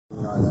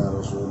وعلى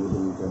رسوله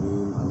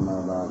الكريم أما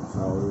بعد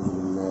فأعوذ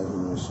بالله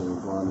من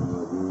الشيطان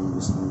الرجيم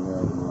بسم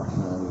الله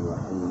الرحمن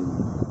الرحيم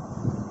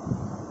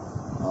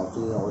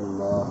أطيعوا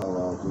الله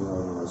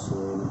وأطيعوا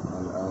الرسول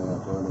الآية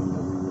قال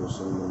النبي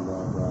صلى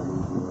الله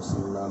عليه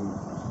وسلم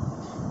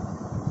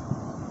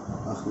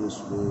أخلص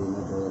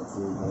دينك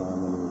يكفيك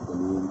العمل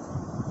القليل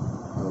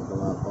أو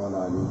كما قال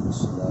عليه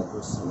الصلاة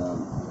والسلام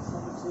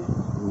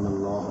إن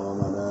الله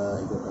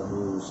وملائكته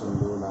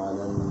يصلون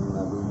على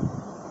النبي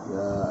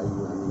يا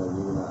أيها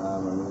الذين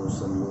آمنوا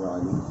صلوا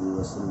عليه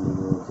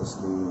وسلموا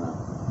تسليما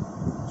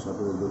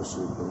شكر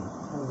درسكم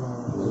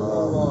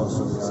اللهم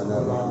صل على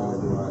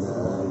محمد وعلى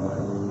آل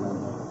محمد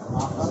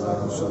كما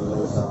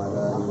صليت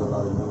على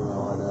إبراهيم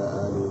وعلى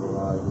آل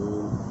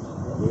إبراهيم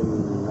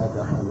إنك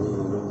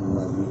حميد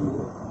مجيد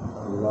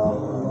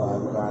اللهم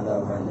بارك على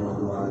محمد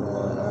وعلى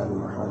آل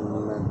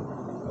محمد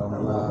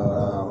كما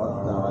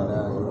باركت على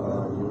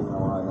إبراهيم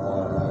وعلى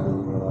آل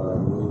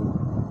إبراهيم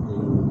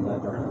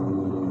إنك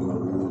حميد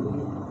مجيد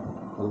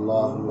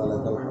اللهم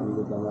لك الحمد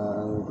كما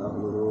أنت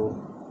أهله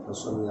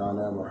وصل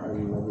على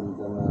محمد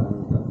كما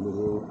أنت أهله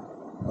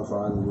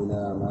وافعل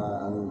بنا ما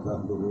أنت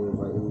أهله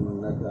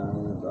فإنك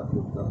أنت أهل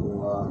التقوى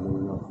وأهل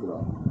المغفرة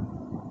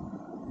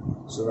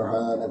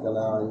سبحانك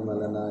لا علم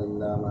لنا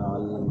إلا ما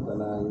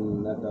علمتنا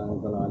إنك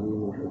أنت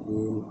العليم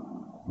الحكيم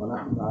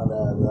ونحن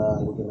على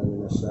ذلك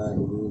لمن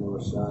الشاهدين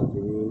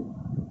والشاكرين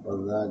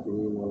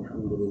والذاكرين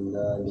والحمد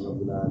لله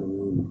رب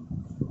العالمين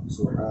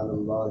سبحان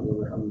الله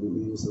وبحمده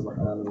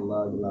سبحان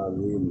الله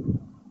العظيم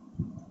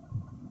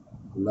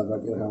আল্লাহ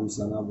পাকের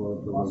হামসানা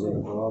বরকত নজর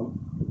করম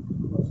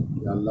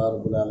আল্লাহ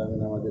রাব্বুল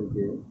আলামিন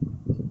আমাদেরকে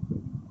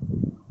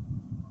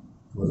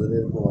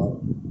ফজরের পর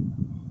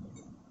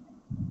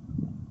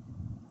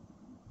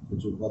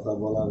কিছু কথা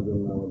বলার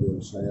জন্য আমাদের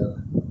শায়খ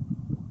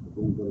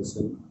হুকুম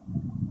করেছেন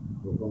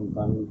হুকুম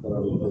কামিল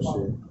করার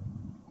উদ্দেশ্যে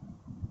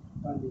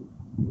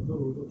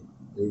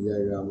এই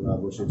জায়গায় আমরা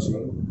বসেছি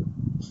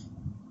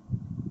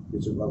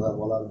কিছু কথা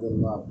বলার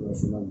জন্য আপনারা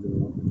শোনার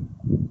জন্য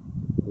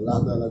আল্লাহ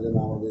তাআলা যেন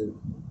আমাদের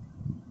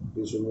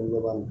কিছু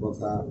মূল্যবান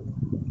কথা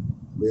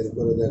বের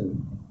করে দেন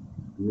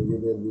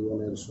নিজেদের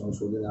জীবনের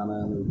সংশোধনে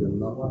আনায়নের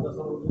জন্য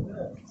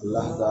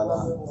আল্লাহ তাআলা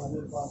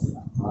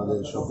আমাদের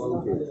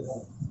সকলকে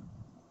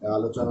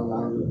আলোচনা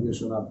মনোযোগ দিয়ে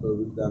শোনার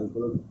তৌফিক দান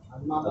করুন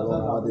এবং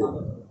আমাদের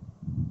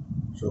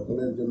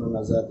সকলের জন্য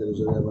নাজাতের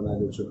জরিয়া বানায়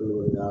দেন সকলে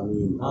বলি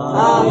আমিন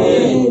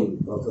আমিন।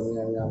 প্রথমে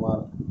আমি আমার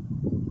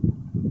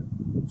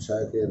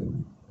শায়খের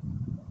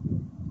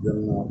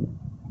জন্য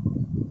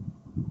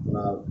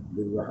ওনার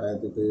দীর্ঘ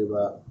হায়াতে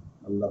তৈবা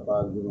আল্লাহ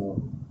পাক যেন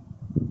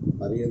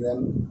বাড়িয়ে দেন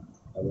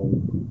এবং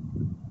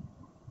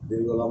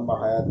দীর্ঘ লম্বা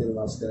হায়াতের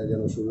মাঝখানে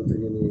যেন শুরু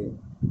থেকে নিয়ে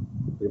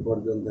এ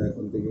পর্যন্ত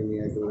এখন থেকে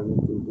নিয়ে একেবারে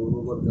মৃত্যুর পূর্ব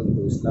পর্যন্ত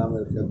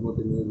ইসলামের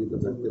খেদমতে নিয়োজিত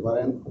থাকতে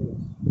পারেন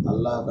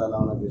আল্লাহ তাআলা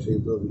ওনাকে সেই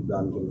তৌফিক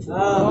দান করুন।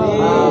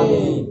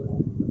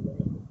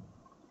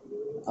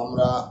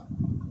 আমরা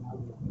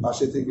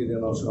পাশে থেকে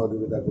যেন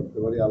সহযোগিতা করতে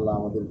পারি আল্লাহ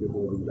আমাদেরকে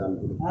তৌফিক দান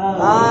করুন।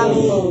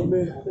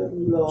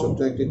 ছোট্ট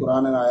একটি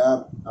কোরআনের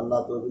আয়াত আল্লাহ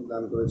তৌফিক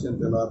দান করেছেন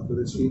তেলাওয়াত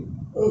করেছি।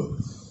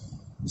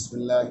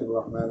 বিসমিল্লাহির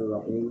রহমানির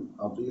রহিম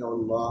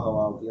আতিউল্লাহ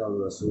ওয়া আতিউর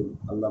রাসূল।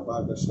 আল্লাহ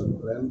পাক ইরশাদ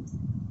করেন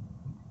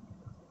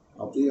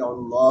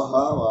আতিউল্লাহ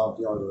ওয়া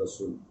আতিউর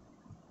রাসূল,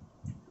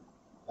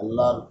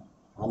 আল্লাহর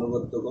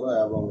আনুগত্য করো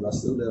এবং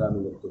রাসূলের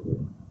আনুগত্য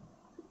করো।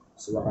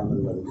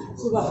 সুবহানাল্লাহ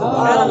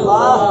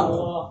সুবহানাল্লাহ।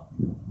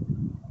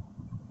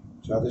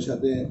 সাথে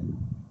সাথে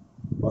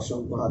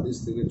অসংখ্য হাদিস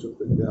থেকে ছোট্ট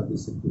একটি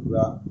হাদিসের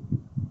টুকরা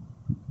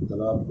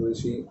তেলাওয়াত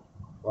করেছি।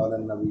 قال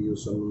النبي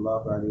صلى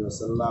الله عليه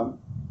وسلم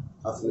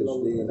أخلص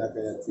دينك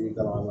يكفيك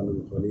العمل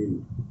القليل।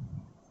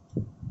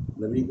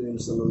 নবী করিম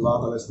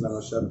সাল্লাল্লাহু আলাইহি ওয়াসাল্লাম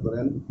ইরশাদ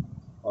করেন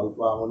অল্প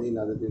আমলই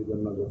নাজাতের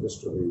জন্য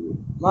যথেষ্ট হইবে।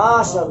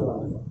 মাশাআল্লাহ।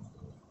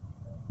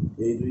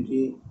 এই দুইটি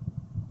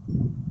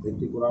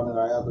একটি কোরআনের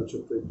আয়াত ও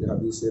ছোট্ট একটি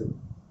হাদিসের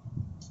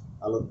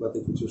আলোকপাতে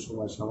কিছু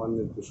সময় সামান্য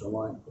একটু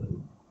সময়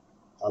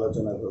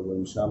আলোচনা করব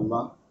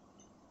ইনশাআল্লাহ।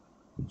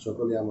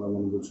 সকলে আমরা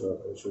মনোযোগ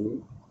সহকারে শুনি।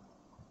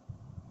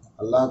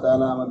 আল্লাহ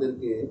তাআলা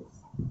আমাদেরকে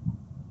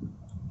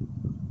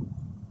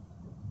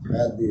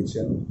হায়াত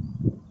দিয়েছেন।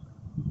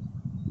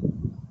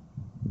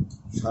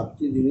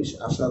 7টি জিনিস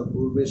আসার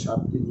পূর্বে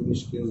 7টি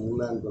জিনিসকে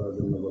মূল্যায়ন করার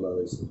জন্য বলা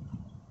হয়েছে।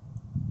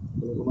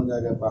 কোনো কোনো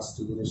জায়গায়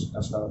 5টি জিনিস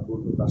আসার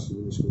পূর্বে 5টি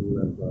জিনিসকে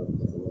মূল্যায়ন করার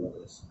কথা বলা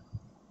হয়েছে।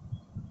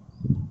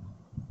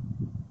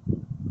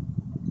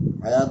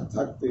 হায়াত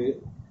থাকতে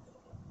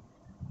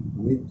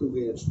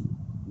মৃত্যুকে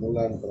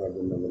মূল্যায়ন করার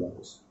জন্য বলা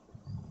হয়েছে।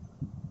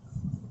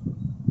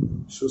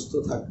 সুস্থ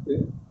থাকতে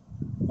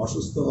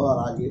অসুস্থ হওয়ার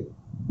আগে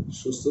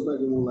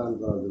সুস্থতাকে মূল্যায়ন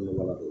করার জন্য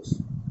বলা হয়েছে।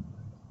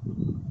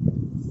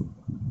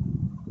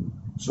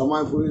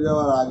 সময় ফুরিয়ে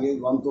যাওয়ার আগে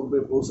গন্তব্যে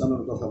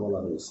পৌঁছানোর কথা বলা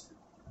হয়েছে।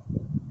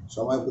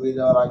 সময় ফুরিয়ে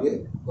যাওয়ার আগে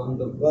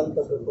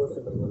গন্তব্যে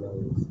পৌঁছাতে বলা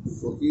হয়েছে।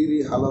 ফকিরি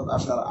হালত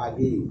আসার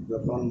আগেই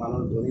যখন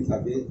মানুষ ধনী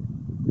থাকে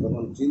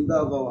তখন চিন্তা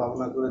বা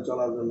ভাবনা করে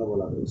চলার জন্য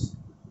বলা হয়েছে।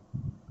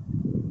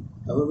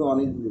 এভাবে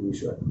অনেকগুলি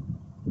বিষয়।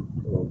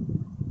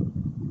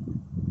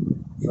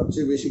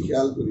 সবচেয়ে বেশি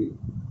খেয়াল করি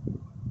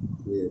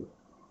যে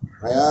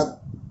হায়াত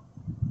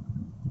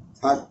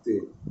থাকতে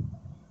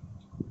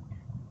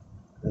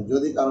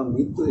যদি কারণ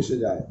মৃত্যু এসে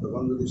যায়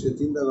তখন যদি সে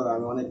চিন্তা করে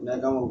আমি অনেক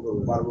ন্যাক আমল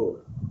করবো, পারবো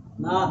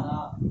না।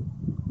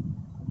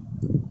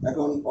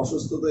 এখন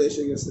অসুস্থতা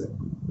এসে গেছে,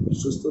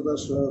 সুস্থতার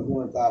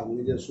সময় তার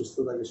নিজের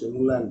সুস্থতাকে সে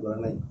মূল্যায়ন করে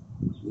নাই,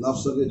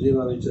 নফসকে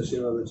যেভাবে ইচ্ছা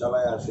সেভাবে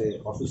চালায় আসে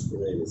অসুস্থ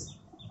হয়ে গেছে।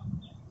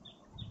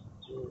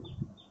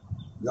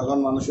 যখন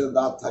মানুষের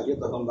দাঁত থাকে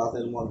তখন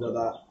দাঁতের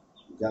মর্যাদা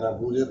যারা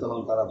বুঝে তখন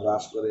তারা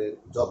ব্রাশ করে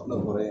যত্ন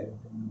করে,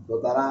 তো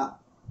তারা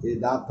এই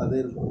দাঁত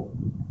তাদের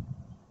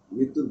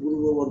মৃত্যুর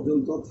পূর্ব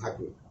পর্যন্ত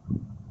থাকে।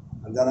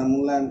 আর যারা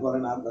মূল্যায়ন করে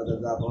না তাদের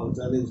দাঁত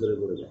চ্যালেঞ্জ ধরে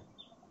পড়ে যায়।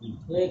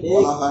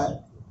 বলা হয়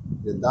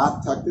যে দাঁত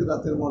থাকতে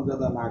দাঁতের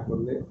মর্যাদা না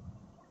করলে,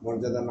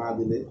 মর্যাদা না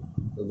দিলে,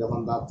 তো যখন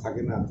দাঁত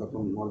থাকে না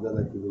তখন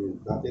মর্যাদা কি জিনিস,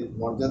 দাঁতের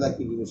মর্যাদা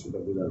কি জিনিস সেটা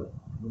বোঝা যায়।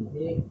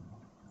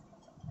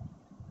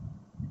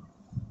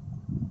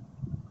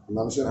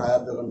 মানুষের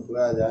হায়াত যখন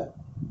ফুরায় যায়,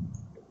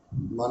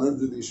 মানুষ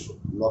যদি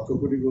লক্ষ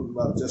কোটি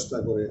বার চেষ্টা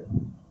করে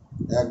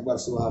একবার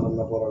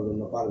সুবহানাল্লাহ পড়ার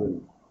জন্য পারবে না,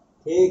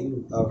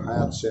 তার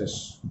হায়াত শেষ,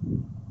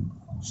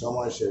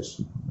 সময় শেষ।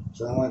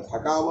 সময়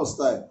থাকা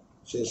অবস্থায়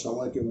সে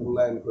সময়কে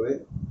মূল্যায়ন করে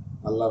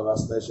আল্লাহর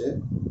রাস্তায় সে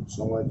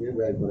সময়কে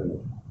ব্যয় করে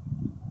নেয়।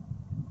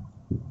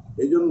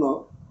 এই জন্য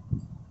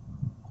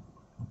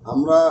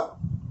আমরা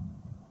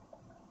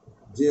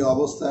যে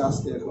অবস্থায়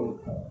আজকে এখন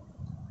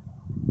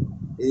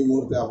এই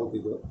মুহূর্তে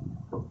আপতিত,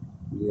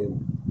 যে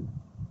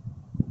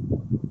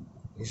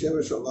হিসেবে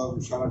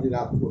সারাটি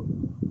রাত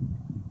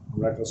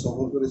আমরা একটা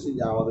সফর করেছি,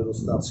 যে আমাদের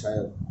উস্তাদ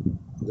সাহেব,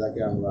 যাকে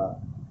আমরা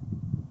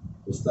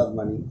উস্তাদ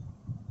মানি,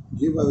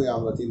 যেভাবে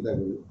আমরা চিন্তা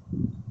করি,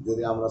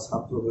 যদি আমরা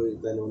ছাত্র হই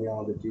তাহলে উনি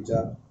আমাদের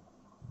টিচার,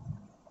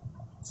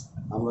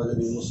 আমরা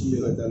যদি মুসলিম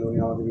হই তাহলে উনি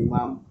আমাদের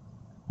ইমাম,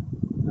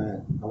 হ্যাঁ,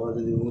 আমরা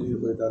যদি মুরিদ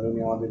হই তাহলে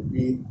উনি আমাদের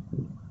পীর,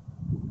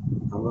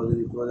 আমরা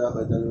যদি প্রজা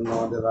হই তাহলে উনি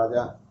আমাদের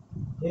রাজা,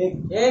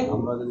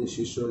 আমরা যদি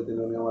শিষ্য হই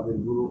তাহলে উনি আমাদের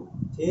গুরু।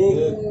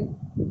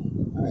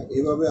 হ্যাঁ,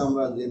 এইভাবে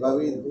আমরা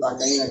যেভাবেই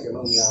তাকাই না কেন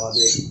উনি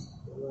আমাদের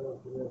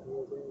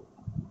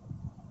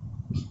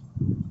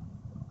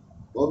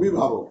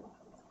অভিভাবক।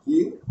 কি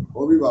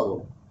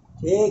অভিভাবক?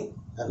 ঠিক।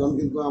 এখন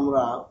কিন্তু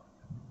আমরা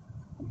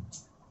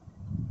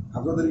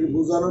আপনাদেরকে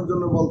বোঝানোর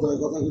জন্য বলতে হয়,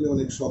 কথাগুলি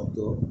অনেক শক্ত।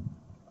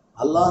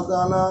 আল্লাহ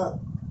তাআলা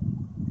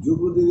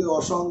যুগ যুগে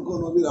অসংখ্য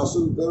নবী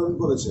রাসূল প্রেরণ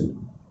করেছেন।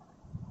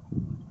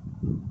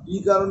 কি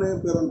কারণে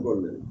প্রেরণ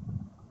করলেন?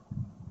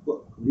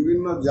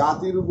 বিভিন্ন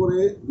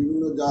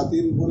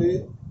জাতির উপরে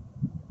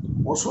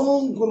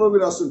অসংখ্য নবী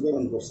রাসূল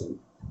প্রেরণ করছেন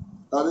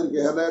তাদেরকে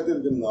হেদায়েতের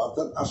জন্য।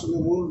 অর্থাৎ আসলে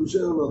মূল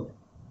বিষয় হলো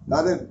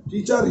তাদের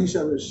টিচার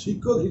হিসাবে,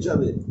 শিক্ষক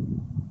হিসাবে,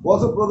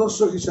 পথ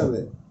প্রদর্শক হিসাবে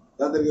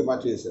তাদেরকে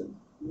পাঠিয়েছেন।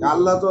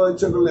 আল্লাহ তো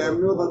ইচ্ছা করলে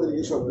এমনিও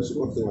তাদেরকে সব কিছু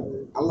করতে পারে,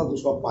 আল্লাহ তো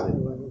সব পারেন।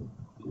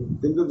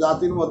 কিন্তু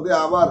জাতির মধ্যে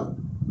আবার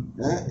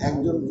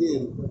একজনকে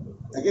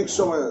এক এক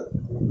সময়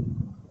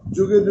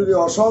যুগে যুগে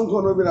অসংখ্য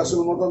নবী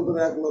রাসূল মতান্তরে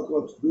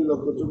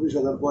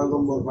 1,02,24,000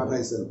 পয়গম্বর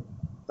পাঠাইছেন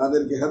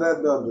তাদেরকে হেদায়েত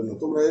দেওয়ার জন্য।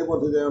 তোমরা এই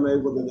পথে যাও না,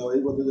 এই পথে যাও,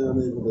 এই পথে যাও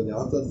না, এই পথে যাও,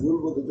 অর্থাৎ ভুল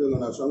পথে চলো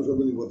না,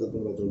 সংশোধনী পথে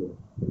তোমরা চলো।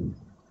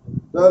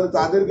 তাহলে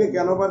তাদেরকে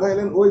কেন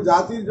পাঠাইলেন? ওই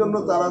জাতির জন্য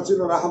তারা ছিল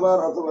রাহবার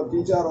অথবা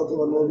টিচার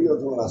অথবা নবী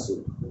অথবা রাসূল।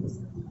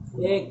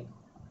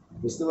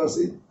 বুঝতে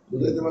পারছি?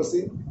 বুঝাইতে পারছি?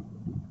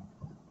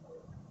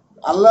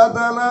 আল্লাহ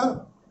তাআলা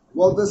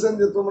বলতেছেন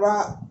যে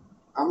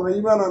আমরা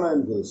ঈমান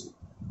আনয়ন করেছি।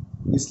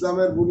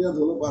 ইসলামের বুনিয়াদ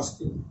হলো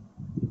 5টি।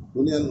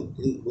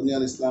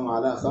 বুনিয়াল ইসলাম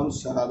আলা খামস,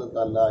 শাহাদাত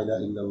আল্লা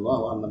ইলাহা ইল্লাল্লাহ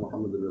ওয়া আন্না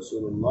মুহাম্মাদুর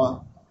রাসূলুল্লাহ,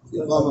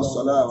 ইকামাস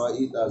সালাহ ওয়া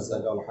ইতাজ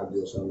যাকাত ওয়াল হজ্জ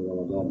ওয়া শাহরু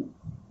রমাদান।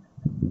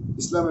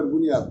 ইসলামের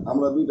বুনিয়াদ।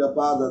 আমরা 2টা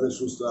পা যাদের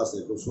সুস্থ আছে,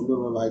 খুব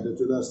সুন্দরভাবে হাইটে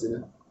চলে আসছি না,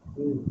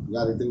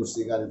 গাড়িতে উঠছি,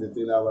 গাড়িতে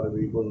চলে আবার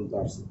এই পর্যন্ত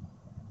আসছি।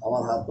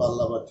 আমার হাত পা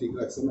আল্লাহ আবার ঠিক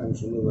রাখছেন, আমি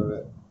সুন্দরভাবে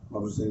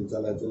মোটরসাইকেল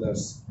চালায় চলে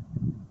আসছি।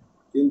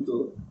 কিন্তু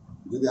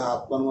যদি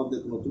হাত পার মধ্যে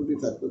কোনো ত্রুটি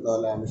থাকতো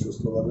তাহলে আমি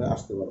সুস্থভাবে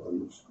আসতে পারতাম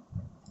না,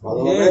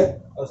 ভালোভাবে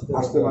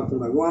আসতে পারতাম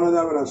না, ঘুমানো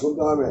যাবে না,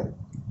 শুনতে হবে।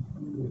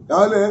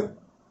 তাহলে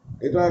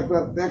এটা একটা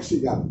ত্যাগ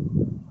স্বীকার।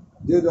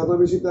 যে যত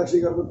বেশি ত্যাগ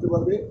স্বীকার করতে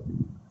পারবে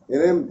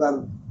এরম তার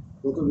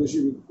তত বেশি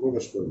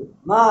প্রবেশ করবে।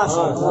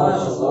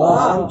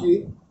 কারণ কি,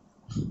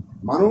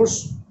 মানুষ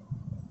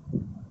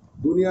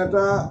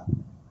দুনিয়াটা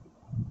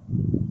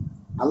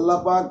আল্লাহ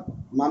পাক,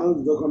 মানুষ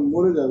যখন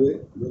মরে যাবে,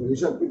 যখন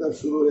হিসাব কিতাব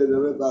শুরু হয়ে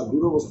যাবে, তার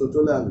দুরবস্থা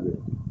চলে আসবে,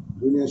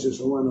 দুনিয়া সে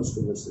সময় নষ্ট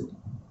করছে,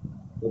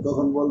 তো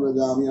তখন বলবে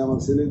যে আমি আমার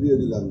ছেলে দিয়ে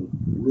দিলাম,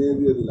 মেয়ে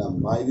দিয়ে দিলাম,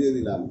 ভাই দিয়ে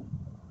দিলাম,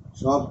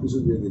 সব কিছু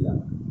দিয়ে দিলাম।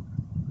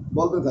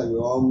 বলতে থাকবে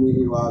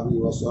অম্মিহি ওয়াবি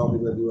ওয়া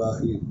সাহিবাতি ওয়া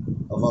আখি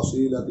ওয়া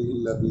ফাসিলাতিহি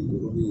আল্লাতী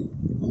তু'বি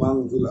মান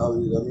ফিল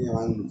আরদি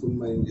জামিআন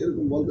সুম্মা,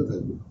 এরকম বলতে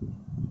থাকবে।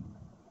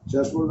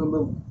 শেষ পর্যন্ত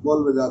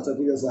বলবে যে আচ্ছা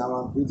ঠিক আছে,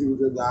 আমার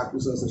পৃথিবীতে যা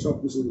কিছু আছে সব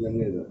কিছু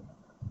নিয়ে যাবে।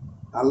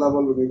 আল্লাহ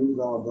বলবে এগুলি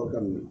তো আমার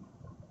দরকার নেই,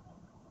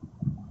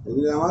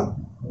 এগুলি আমার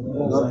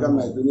দরকার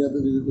নাই। দুনিয়াতে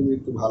যদি তুমি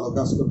একটু ভালো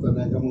কাজ করতে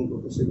না, কেমন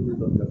করতে, সেগুলি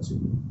দরকার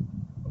ছিল।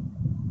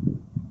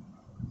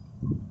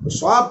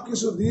 সব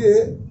কিছু দিয়ে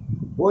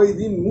ওই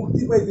দিন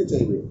মুক্তি পাইতে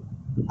চাইবে।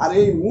 আর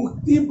এই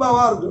মুক্তি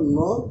পাওয়ার জন্য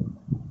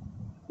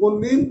কোন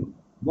দিন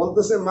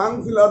বলতেছে মান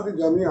ফিল আরদি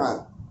জামিআন,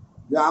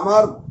 যে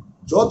আমার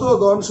যত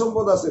ধন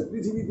সম্পদ আছে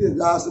পৃথিবীতে,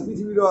 যা আছে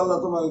পৃথিবীরও আল্লাহ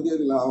তোমাকে দিয়ে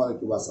দিলাম, আমার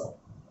একটু বাঁচাও।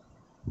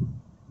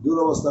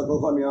 দুরবস্থা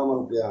কখন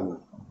ইয়াউমুল কিয়ামা,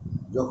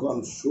 যখন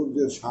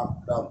সূর্যের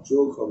 7টা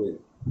চোখ হবে,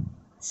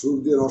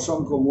 সূর্যের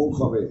অসংখ্য মুখ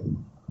হবে।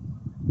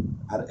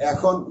 আর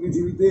এখন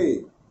পৃথিবীতে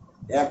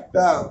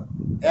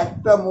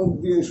একটা মুখ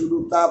দিয়ে শুধু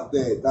তাপ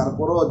দেয়,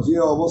 তারপরও যে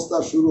অবস্থা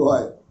শুরু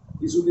হয়,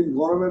 কিছুদিন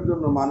গরমের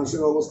জন্য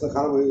মানুষের অবস্থা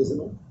খারাপ হয়ে গেছে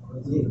না?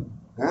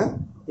 হ্যাঁ।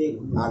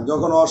 আর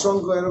যখন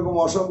এরকম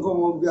অসংখ্য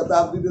মুখ দিয়ে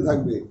তাপ দিতে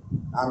থাকবে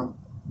আর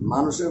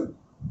মানুষের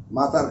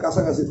মাথার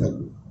কাছাকাছি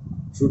থাকবে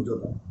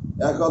সূর্যটা,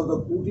 এখন তো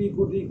কোটি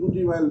কোটি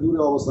কোটি মাইল দূরে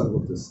অবস্থান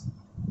করতেছে,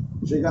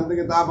 সেখান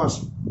থেকে তাপ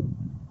আসে।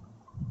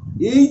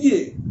 এই যে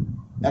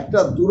একটা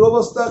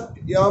দুরবস্থা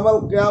ইয়াউমুল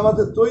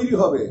কিয়ামাতে তৈরি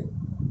হবে,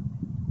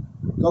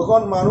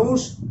 তখন মানুষ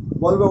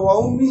বলবে ওয়া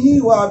উম্মিহি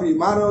ওয়া আবি,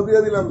 মারও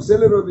দিয়ে দিলাম,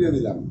 ছেলেরও দিয়ে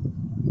দিলাম,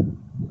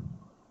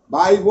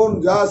 ভাই বোন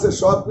যা আছে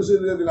সব কিছু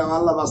দিয়ে দিলাম,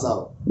 আল্লাহ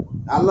বাঁচাও।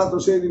 আল্লাহ তো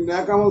সেই দিন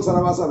নেক আমল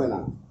ছাড়া বাঁচাবে না,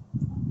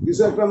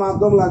 কিছু একটা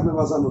মাধ্যম লাগবে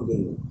বাঁচানোর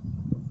জন্য,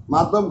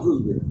 মাধ্যম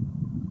খুঁজবে,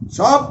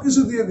 সব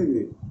কিছু দিয়ে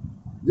দিবে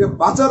যে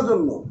বাঁচার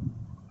জন্য।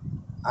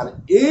 আর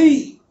এই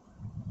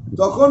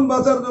তখন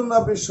বাঁচার জন্য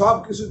আপনি সব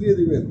কিছু দিয়ে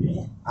দিবেন,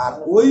 আর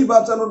ওই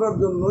বাঁচানোটার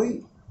জন্যই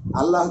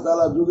আল্লাহ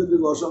তাআলা যুগে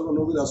যুগে অসংখ্য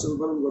নবী রাসূল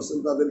প্রেরণ করছেন,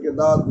 তাদেরকে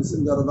দাওয়াত দিচ্ছেন।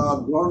 যারা দাওয়াত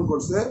গ্রহণ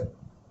করছে,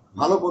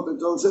 ভালো পথে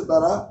চলছে,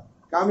 তারা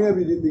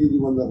কামিয়াবি জিন্দেগি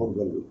জীবনযাপন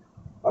করবে,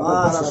 অর্থাৎ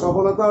তারা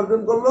সফলতা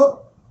অর্জন করলো,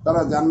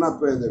 তারা জান্নাত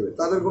পেয়ে যাবে,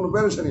 তাদের কোনো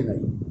পেরেশানি নাই।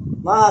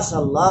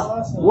 মাশাআল্লাহ।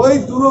 ওই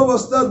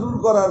দুরবস্থা দূর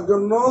করার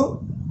জন্য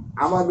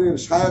আমাদের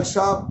শায়েখ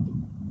সাহেব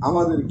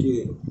আমাদেরকে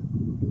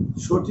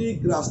সঠিক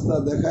রাস্তা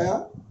দেখায়া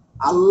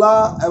আল্লাহ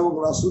এবং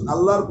রাসূল,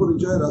 আল্লাহর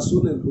পরিচয়,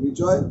 রাসূলের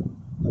পরিচয়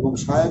এবং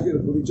শায়েখের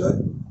পরিচয়,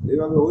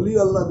 এভাবে ওলি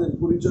আল্লাহদের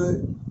পরিচয়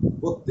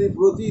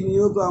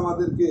প্রতিনিয়ত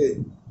আমাদেরকে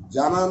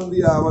জানান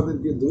দিয়া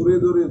আমাদেরকে ধরে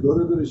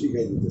ধরে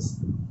শিখাই দিতেছে।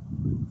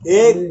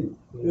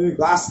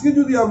 আজকে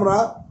যদি আমরা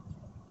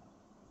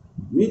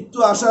মৃত্যু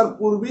আসার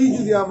পূর্বেই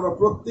যদি আমরা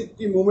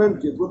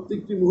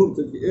প্রত্যেকটি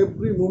মুহূর্তকে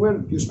এভরি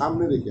মুভমেন্টকে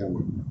সামনে রেখে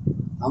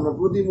আমরা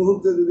প্রতি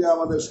মুহূর্তে যদি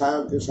আমাদের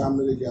শায়েখকে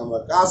সামনে রেখে আমরা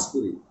কাজ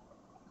করি,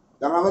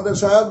 কারণ আমাদের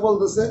শায়েখ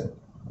বলতেছে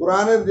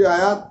কোরআনের যে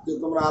আয়াত, যে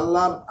তোমরা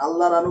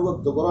আল্লাহর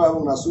আনুগত্য করো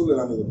এবং রাসূলের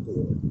আনুগত্য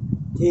করো।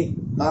 ঠিক,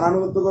 তার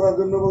আনুগত্য করার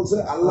জন্য বলছে,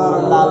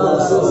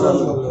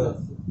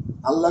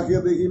 আল্লাহকে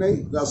দেখি নাই,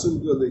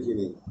 রাসূলকেও দেখি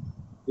নাই,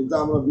 কিন্তু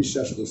আমরা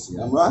বিশ্বাস করছি,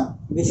 আমরা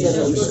বিশ্বাস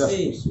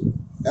করছি।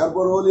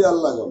 এরপর ওলি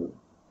আল্লাহ গণ,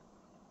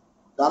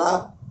 তারা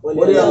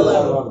ওলি আল্লাহ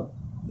গণ।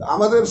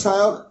 আমাদের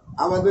শায়েখ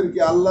আমাদেরকে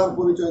আল্লাহর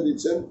পরিচয়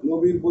দিচ্ছেন,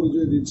 নবীর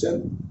পরিচয় দিচ্ছেন,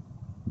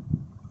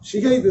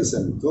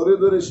 শিখাইতেছেন,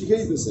 ধরে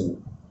শিখাইতেছেন,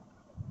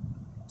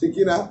 ঠিক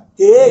কিনা?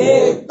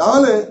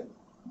 তাহলে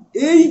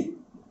এই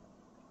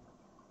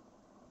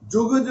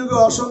যুগে যুগে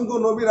অসংখ্য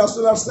নবী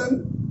রাসূল আসছেন,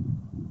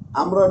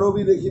 আমরা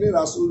নবী দেখিনি,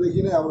 রাসূল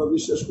দেখিনি, আমরা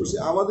বিশ্বাস করছি।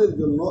 আমাদের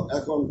জন্য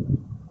এখন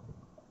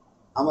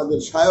আমাদের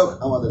শায়েখ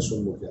আমাদের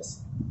সম্মুখে আছে,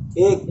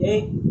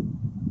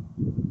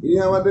 ইনি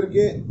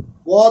আমাদেরকে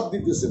পথ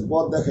দিতেছেন,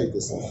 পথ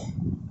দেখাইতেছেন,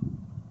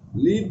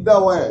 লিড দা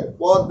ওয়ে,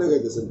 পথ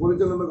দেখাইতেছেন,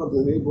 পরিচালনা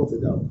করতেছেন, এই পথে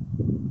যাও,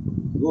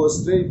 গো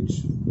স্ট্রেট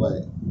ওয়ে,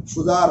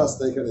 সোজা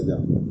রাস্তা, এখানে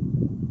যাও,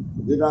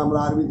 যেটা আমরা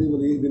আরবিতে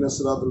বলি ইহদিনাস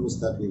সিরাতাল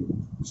মুস্তাকিম,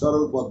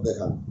 সরল পথ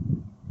দেখান।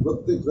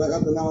 প্রত্যেক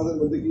রাকাতে নামাজের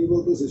মধ্যে কি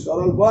বলতেছে?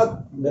 সরল পথ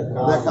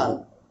দেখান।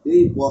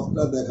 এই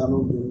পথটা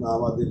দেখানোর জন্য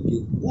আমাদেরকে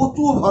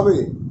কতভাবে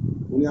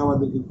উনি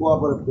আমাদেরকে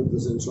কোঅপারেট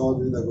করতেছেন,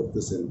 সহযোগিতা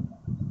করতেছেন।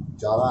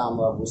 যারা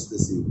আমরা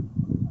বুঝতেছি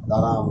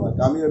তারা আমরা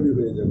কামিয়াবি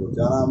হয়ে যাব,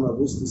 যারা আমরা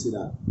বুঝতেছি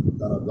না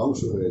তারা ধ্বংস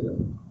হয়ে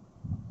যাবে,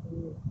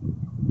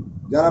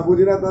 যারা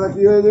বুঝি না তারা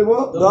কি হয়ে যাব?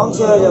 ধ্বংস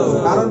হয়ে যাবে।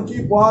 কারণ কি?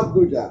 পথ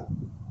দুইটা।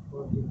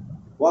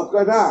 পথ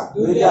কয়টা?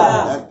 দুইটা।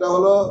 একটা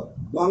হলো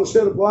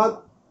ধ্বংসের পথ,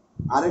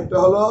 আরেকটা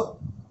হলো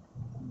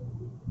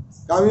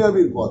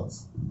কামিয়াবির পথ।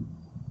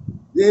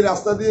 যে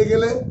রাস্তা দিয়ে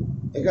গেলে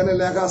এখানে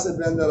লেখা আছে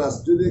ডেঞ্জারাস,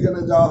 যদি এখানে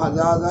যাওয়া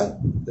যায়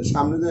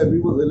সামনে যায়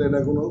বিপদ হলে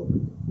এটা কোনো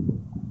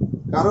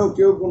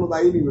কেউ কোনো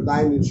দায়ী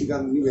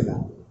স্বীকার নিবে না,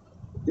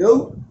 কেউ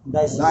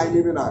দায়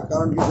নিবে না।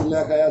 কারণ কিছু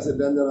লেখায় আছে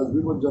ডেঞ্জারাস,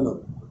 বিপজ্জনক,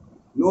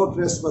 নো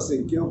ট্রেসপাসিং,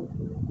 কেউ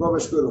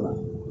প্রবেশ করো না।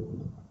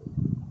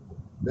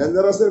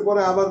 ডেঞ্জারাসের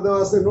পরে আবার দেওয়া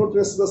আছে নো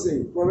ট্রেসপাসিং,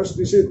 প্রবেশ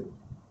নিষেধ,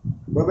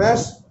 প্রবেশ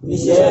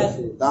নিষেধ।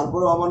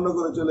 তারপরে অমান্য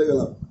করে চলে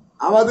গেলাম।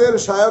 আমাদের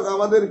শায়েখ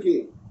আমাদেরকে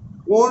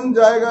কোন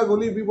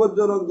জায়গাগুলি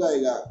বিপজ্জনক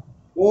জায়গা,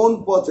 কোন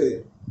পথে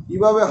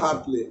কিভাবে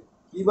হাঁটলে,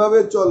 কিভাবে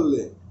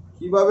চললে,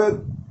 কিভাবে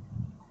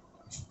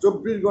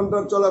 24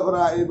 ঘন্টার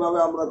চলাফেরা এইভাবে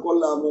আমরা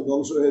করলে আমরা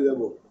ধ্বংস হয়ে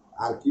যাব,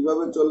 আর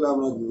কিভাবে চললে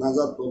আমরা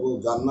নাজাত পাবো,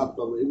 জান্নাত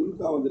পাবো, এগুলি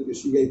তো আমাদেরকে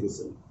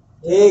শিখাইতেছেন।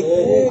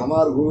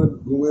 আমার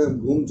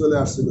ঘুম চলে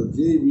আসছিল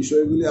যে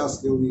বিষয়গুলি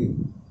আজকে উনি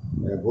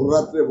ভোর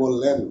রাত্রে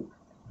বললেন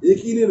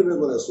একিনের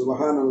ব্যাপারে।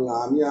 সুবহানাল্লাহ,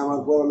 আমি আমার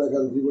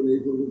পড়ালেখার জীবনে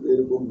এই পর্যন্ত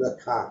এরকম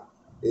ব্যাখ্যা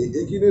এই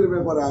একিনের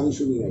ব্যাপারে আমি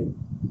শুনি নাই।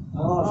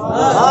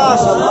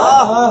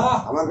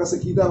 আমার কাছে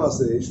কিতাব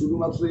আছে,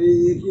 শুধুমাত্র এই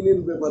একিনের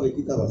ব্যাপারে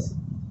কিতাব আছে,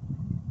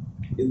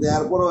 কিন্তু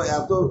এরপরও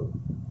এত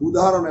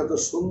উদাহরণ, এত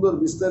সুন্দর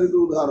বিস্তারিত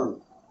উদাহরণ,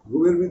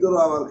 ঘুমের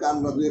ভিতরেও আমার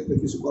কান্না দুই একটা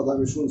কিছু কথা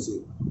আমি শুনছি,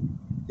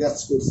 ক্যাচ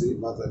করছি,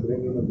 মাথায়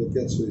ব্রেনের মধ্যে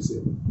ক্যাচ হয়েছে।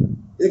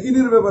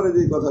 একিনের ব্যাপারে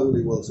যে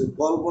কথাগুলি বলছে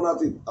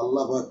কল্পনাতীত।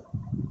 আল্লাহ পাক,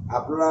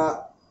 আপনারা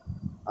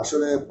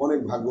আসলে অনেক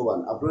ভাগ্যবান।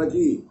 আপনারা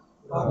কি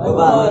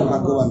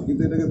ভাগ্যবান,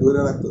 কিন্তু এটাকে ধরে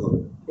রাখতে হবে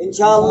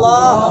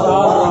ইনশাআল্লাহ।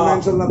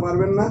 ইনশাআল্লাহ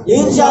পারবেন না?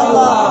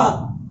 ইনশাআল্লাহ।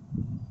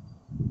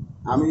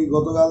 আমি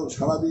গতকাল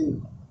সারাদিন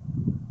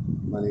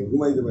মানে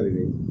ঘুমাইতে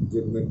পারিনি, যে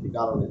কোনো একটি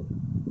কারণে।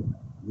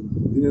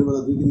 দিনের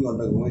বেলা 2-3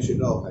 ঘন্টা ঘুমাই,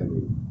 সেটাও হয়নি।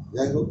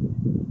 যাই হোক,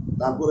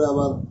 তারপরে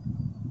আবার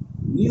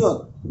নিয়ত,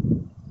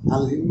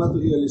 আল হিম্মাতু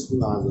হিয়াল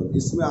ইসমুল আজম।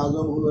 ইসমে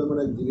আজম হলো এমন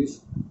এক জিনিস,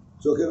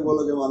 চোখের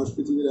বলকে মানুষ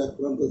পৃথিবীর এক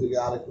প্রান্ত থেকে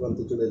আরেক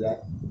প্রান্তে চলে যায়।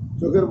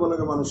 চোখের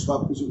বলকে মানুষ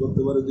সব কিছু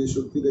করতে পারে, যে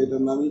শক্তিটা,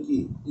 এটার নামই কি?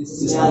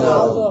 ইসমে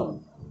আজম।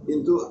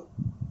 কিন্তু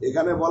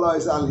এখানে বলা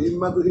হয়েছে আল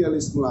হিম্মাতু হিয়াল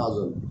ইসমুল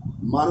আজম,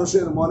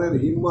 মানুষের মনের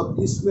হিম্মত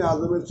ইসমে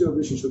আজমের চেয়েও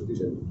বেশি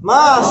শক্তিশালী।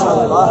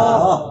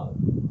 মাশাআল্লাহ।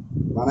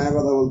 বানায়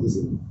কথা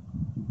বলতেছি।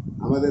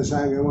 আমাদের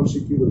সাহেব এমন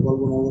শিক্ষিত,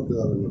 কল্পনা করতে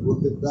পারবেন না,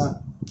 প্রত্যেকটা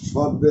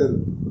শব্দের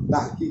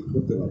তাহকিক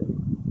করতে পারে।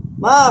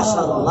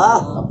 মাশাআল্লাহ।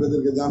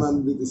 আপনাদেরকে জানান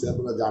দিতেছি,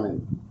 আপনারা জানেন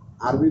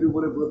আরবির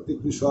উপরে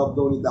প্রত্যেকটি শব্দ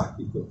উনি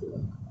তাহকিক করতে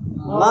পারেন।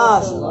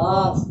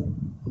 মাশাআল্লাহ।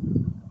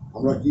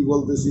 আমরা কি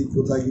বলতেছি,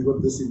 কোথায় কি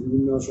করতেছি,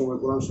 বিভিন্ন সময়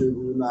কোরআন শরীফ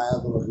বিভিন্ন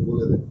আয়াত আমাকে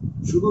বলে দেয়।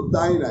 শুধু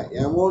তাই না,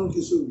 এমন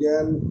কিছু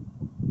জ্ঞান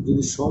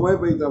যদি সময়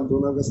পাইতাম তো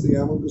ওনার কাছ থেকে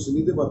এমন কিছু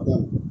নিতে পারতাম,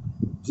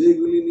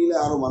 যেগুলি নিলে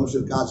আরো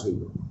মানুষের কাজ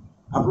হইল।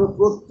 আপনার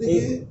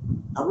প্রত্যেকে,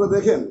 আপনারা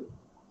দেখেন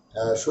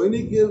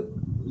সৈনিকের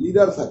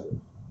লিডার থাকে,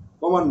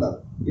 কমান্ডার,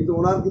 কিন্তু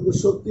ওনার কিন্তু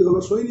শক্তি হলো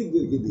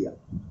সৈনিকদেরকে দিয়া,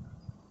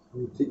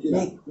 ঠিক কিনা?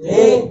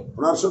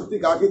 ওনার শক্তি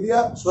কাকে দিয়া?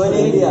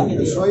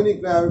 সৈনিক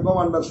নাই, আমি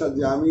কমান্ডার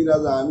সাহায্যে, আমি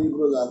রাজা, আমি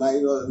প্রজা,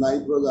 নাই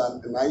প্রজা,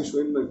 নাই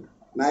সৈন্য,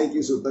 নাই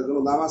কিছু, তার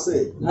কোনো দাম আছে?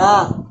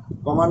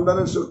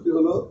 কমান্ডারের শক্তি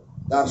হলো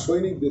তার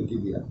সৈনিকদেরকে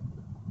দিয়া।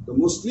 তো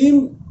মুসলিম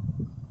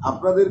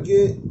আপনাদেরকে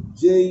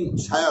যেই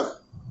শায়খ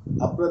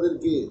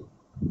আপনাদেরকে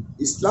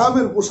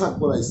ইসলামের পোশাক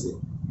পরাইছে,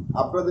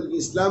 আপনাদেরকে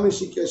ইসলামের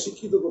শিক্ষায়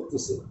শিক্ষিত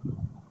করতেছে,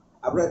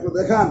 আপনারা একটু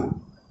দেখান,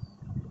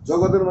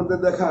 জগতের মধ্যে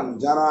দেখান,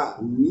 যারা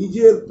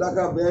নিজের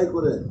টাকা ব্যয়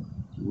করে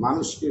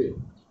মানুষকে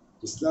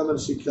ইসলামের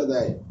শিক্ষা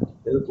দেয়,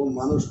 এরকম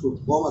মানুষ খুব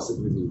কম আছে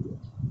পৃথিবীতে।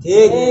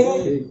 ঠিক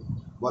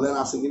বলেন,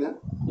 আছে কিনা?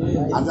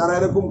 আর যারা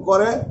এরকম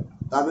করে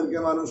তাদেরকে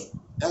মানুষ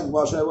এক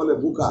ভাষায় বলে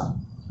বুকা।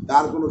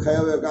 তার কোনো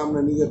খাওয়া বেয়া কাম না,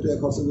 নিজের টাকা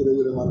খরচ করে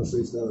করে মানুষ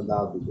ইসলামের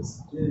দাওয়াত দিতেছে।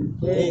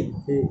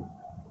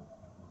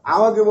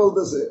 আমাকে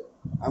বলতেছে,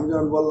 আমি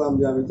যখন বললাম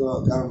যে আমি তো,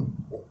 কারণ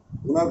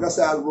ওনার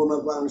কাছে আসবো,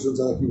 ওনার পারমিশন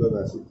ছাড়া কিভাবে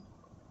আসি,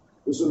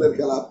 উসুলের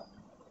খেলা,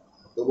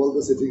 তো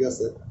বলতেছে ঠিক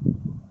আছে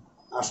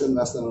আসেন,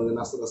 নাস্তার মধ্যে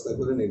নাস্তা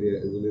করে নিয়ে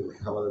এগুলির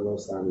খাবারের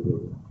ব্যবস্থা আমি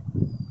করবো।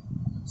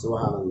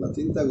 সুবহানাল্লাহ,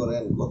 চিন্তা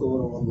করেন কত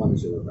বড় মন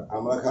মানসিকতা।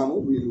 আমরা খামো,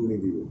 বিল উনি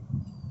দিবেন।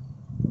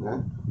 হ্যাঁ,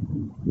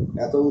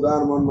 এত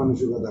উদার মন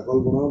মানসিকতা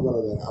কল্পনাও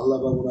করা যায়। আল্লাহ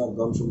পাক ওনার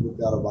ধন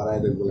সম্পত্তি আরো বাড়ায়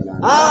দেখ বলে না।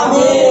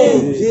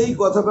 যেই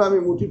কথাটা আমি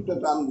মোটিভটা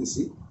টান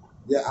দিছি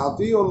যে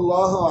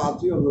আতিউল্লাহ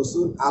আতিউর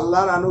রাসূল,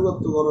 আল্লাহর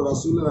আনুগত্য করো,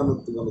 রাসূলের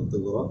আনুগত্য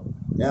করো,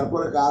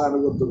 এরপরে কার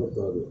আনুগত্য করতে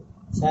হবে?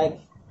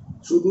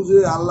 শুধু যে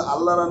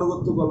আল্লাহর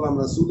আনুগত্য করলাম,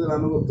 রাসূলের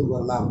আনুগত্য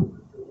করলাম,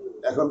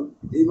 এখন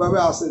এইভাবে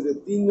আছে যে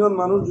 3 জন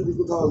মানুষ যদি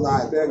কোথাও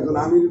যায় তো একজন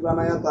আমির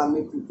বানায়া তার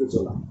নেতৃত্বে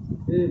চলা।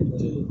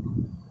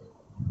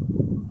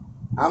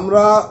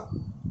 আমরা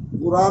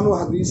কুরআন ও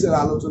হাদিসের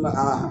আলোচনা,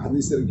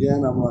 হাদিসের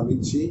জ্ঞান আমরা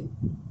নিচ্ছি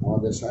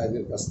আমাদের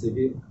সাহেবের কাছ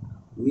থেকে।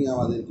 উনি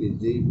আমাদেরকে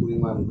যেই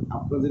পরিমাণ,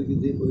 আপনাদেরকে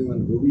যে পরিমাণ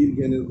গভীর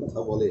জ্ঞানের কথা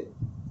বলে,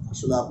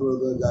 আসলে আপনারা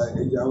তো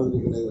এই যে আমাদের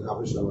এখানে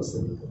হাফেজ সাহেব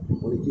আছেন,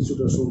 উনি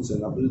কিছুটা শুনছেন,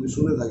 আপনি যদি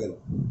শুনে থাকেন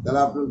তাহলে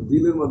আপনার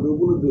দিলের মধ্যে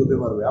উপলব্ধি হতে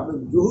পারবে। আপনি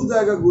বহু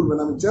জায়গা ঘুরবেন,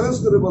 আমি চ্যালেঞ্জ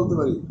করে বলতে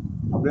পারি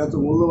আপনি এত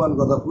মূল্যবান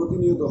কথা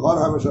প্রতিনিয়ত হর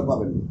হামেশা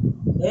পাবেন।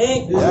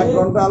 1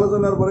 ঘন্টা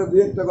আলোচনার পরে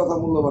 2-1টা কথা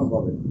মূল্যবান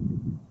পাবেন।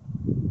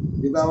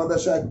 কিন্তু আমাদের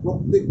সাহেব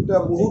প্রত্যেকটা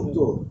মুহূর্ত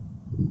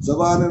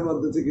জবানের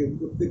মধ্যে থেকে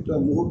প্রত্যেকটা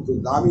মুহূর্ত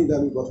দামি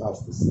দামি কথা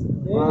আসতেছে,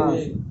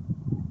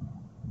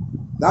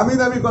 দামি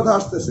দামি কথা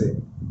আসতেছে।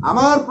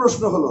 আমার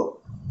প্রশ্ন হলো,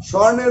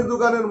 স্বর্ণের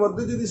দোকানের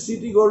মধ্যে যদি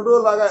সিটি গোল্ডও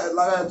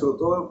লাগাইতো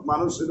তো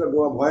মানুষ সেটা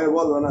ভয়ে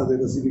বলবে না যে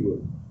এটা সিটি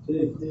গোল্ড,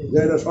 যে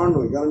এটা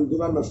স্বর্ণই, কারণ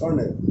দোকানটা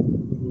স্বর্ণের।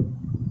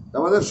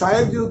 আমাদের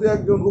সাহেব যেহেতু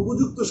একজন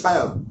উপযুক্ত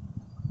সাহেব,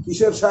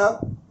 কিসের সাহেব?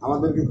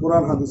 আমাদেরকে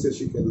কোরআন হাদিসের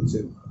শিক্ষা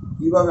দিচ্ছেন,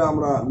 কিভাবে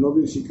আমরা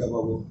নবীর শিক্ষা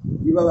পাবো,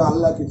 কিভাবে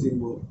আল্লাহকে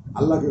চিনবো,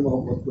 আল্লাহকে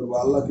মহব্বত করবো,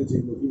 আল্লাহকে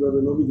চিনবো, কিভাবে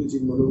নবীকে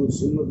চিনবো, নবীর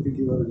সুন্নতকে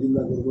কিভাবে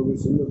জিন্দা করবো, নবীর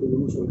সুন্নতের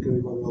অনুসরণ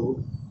কিভাবে হবো,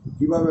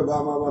 কিভাবে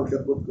বাবা মার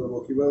খেদমত করবো,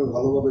 কিভাবে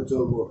ভালোভাবে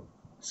চলবো,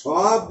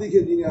 সব দিকে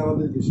যিনি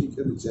আমাদেরকে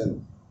শিক্ষা দিচ্ছেন,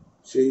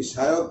 সেই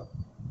শায়ক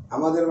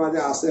আমাদের মাঝে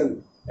আসেন।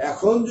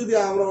 এখন যদি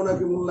আমরা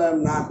ওনাকে মূল্যায়ন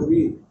না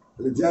করি,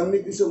 তাহলে যেমনি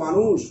কিছু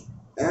মানুষ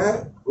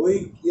ওই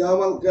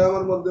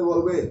কিয়ামার মধ্যে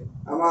বলবে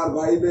আমার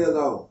ভাই নিয়ে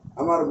যাও,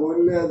 আমার বোন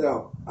নিয়ে যাও,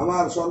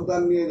 আমার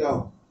সন্তান নিয়ে যাও,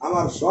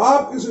 আমার সব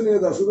কিছু নিয়ে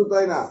যাও, শুধু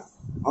তাই না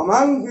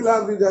আমান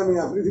ফিলাদি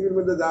জামিয়া, পৃথিবীর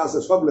মধ্যে যা আছে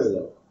সব নিয়ে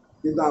যাও,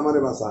 কিন্তু আমারে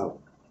বাঁচাও।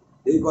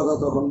 এই কথা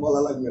তখন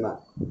বলা লাগবে না,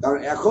 কারণ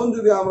এখন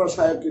যদি আমরা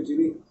শায়ককে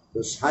চিনি, তো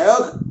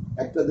শায়ক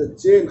একটা যে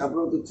চেন,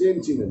 আপনারা তো চেন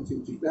চিনেন,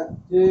 ঠিক না?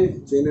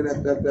 চেনের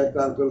একটা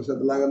আরেকটার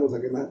সাথে লাগানো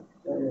থাকে না?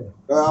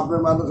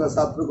 আপনার মাদ্রাসার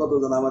ছাত্র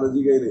কতজন আমার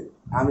জিগাইলে,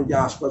 আমি কি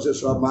আশপাশের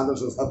সব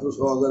মাদ্রাসার ছাত্র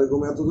সহকারে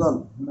কম এতজন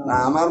না,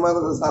 আমার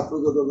মাদ্রাসার ছাত্র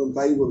কতজন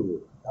তাই বলবো।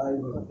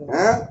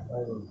 হ্যাঁ,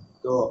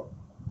 তো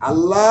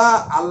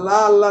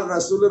আল্লাহ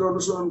রাসূলের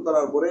অনুসরণ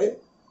করার পরে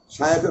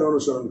শায়েখের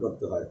অনুসরণ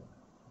করতে হয়।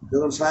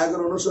 যখন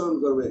শায়েখের অনুসরণ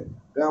করবে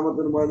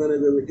কিয়ামতের ময়দানে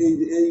বলবে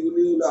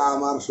এইগুলি হলো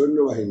আমার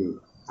সৈন্যবাহিনী,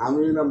 আমি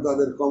হইলাম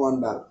তাদের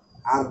কমান্ডার,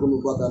 আর কোনো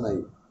কথা নাই,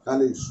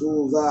 খালি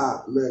সোজা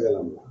লয়ে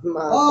গেলাম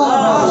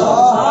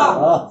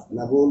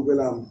না ভুল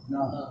পেলাম।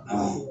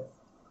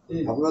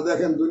 আপনারা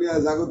দেখেন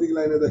দুনিয়ায় জাগতিক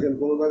লাইনে দেখেন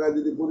কোন জায়গায়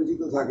যদি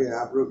পরিচিত থাকে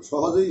আপনার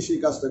সহজেই সেই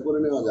কাজটা করে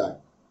নেওয়া যায়,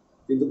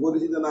 কিন্তু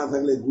পরিচিত না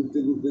থাকলে ঘুরতে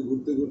ঘুরতে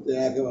ঘুরতে ঘুরতে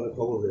একেবারে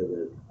খবর হয়ে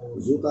যায়।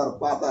 জুতার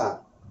পাতা,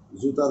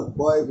 জুতার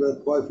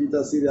কয়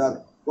ফিতা ছিঁড়ে আর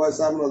কয়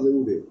চামড়া যে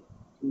উঠে,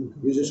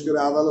 বিশেষ করে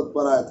আদালত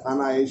পাড়ায়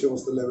থানা এই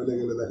সমস্ত লেভেলে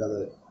গেলে দেখা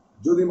যায়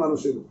যদি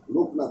মানুষের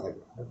লোক না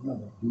থাকে।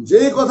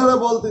 যে কথাটা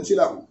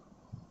বলতেছিলাম,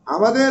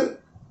 আমাদের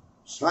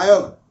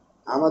শায়ক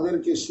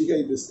আমাদেরকে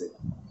শিখাইতেছে,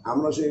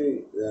 আমরা সেই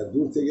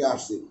দূর থেকে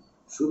আসছি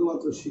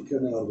শুধুমাত্র শিক্ষা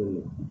নেওয়ার জন্য।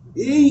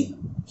 এই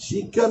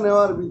শিক্ষা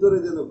নেওয়ার ভিতরে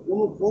যেন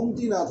কোনো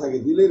কমতি না থাকে,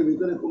 দিলের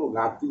ভিতরে কোনো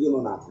ঘাটতি যেন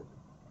না থাকে।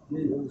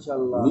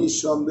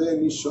 নিঃসন্দেহে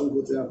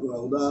নিঃসংকোচে আপনারা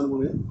উদাহরণ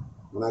মনে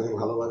ওনাকে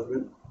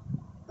ভালোবাসবেন,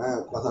 হ্যাঁ,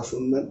 কথা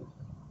শুনবেন।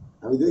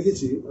 আমি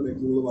দেখেছি অনেক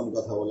মূল্যবান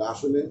কথা বলে,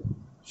 আসলে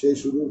সেই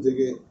সুদূর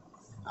থেকে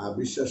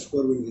বিশ্বাস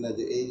করবেন কিনা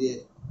যে এই যে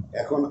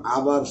এখন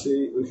আবার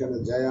সেই ওইখানে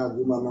যায়া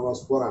জুমার নামাজ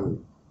পড়ানো,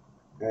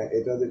 হ্যাঁ,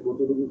 এটা যে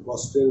কতটুকু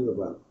কষ্টের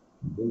ব্যাপার,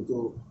 কিন্তু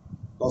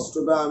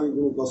কষ্টটা আমি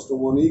কোনো কষ্ট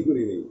মনেই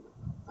করি নেই।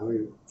 আমি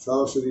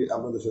সরাসরি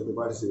আপনাদের সাথে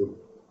পার্টিসিপেট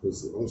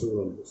হয়েছি,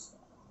 অংশগ্রহণ করছি,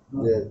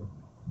 যে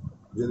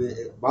যদি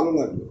ভালো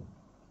লাগবে।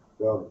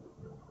 তো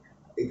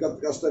এই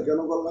কাজটা কেন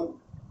করলাম,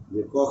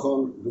 যে কখন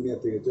দুনিয়া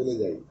থেকে চলে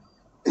যাই,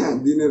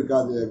 দিনের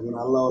কাজে একজন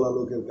আল্লাহওয়ালা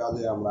লোকের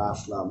কাজে আমরা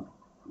আসলাম,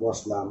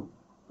 বসলাম,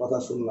 কথা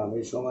শুনলাম,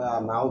 এই সময়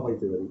আর নাও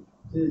পাইতে পারি,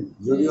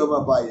 যদিও বা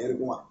পাই,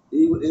 এরকম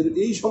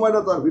এই সময়টা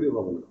তো আর ফিরে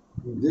পাবো না।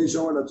 যেই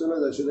সময়টা চলে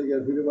যায় সেটা কি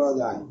আর ফিরে পাওয়া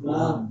যায়?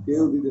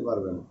 কেউ দিতে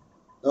পারবে না।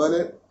 তাহলে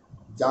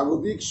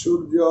জাগতিক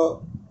সূর্য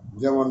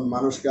যেমন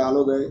মানুষকে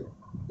আলো দেয়,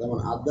 যেমন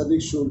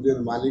আধ্যাত্মিক সূর্যের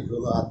মালিক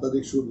হলো,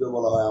 আধ্যাত্মিক সূর্য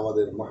বলা হয়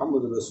আমাদের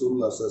মুহাম্মদ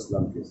রাসূলুল্লাহ সাল্লাল্লাহু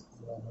আলাইহি ওয়াসাল্লামকে।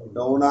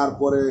 ওনার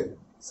পরে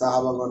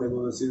সাহাবাগণ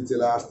এভাবে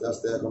সিলসিলা আস্তে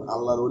আস্তে এখন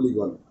আল্লাহর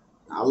ওলিগণ,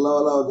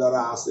 আল্লাহওয়ালাও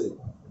যারা আছে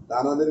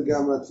তাদেরকে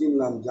আমরা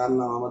চিনলাম,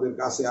 জানলাম, আমাদের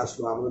কাছে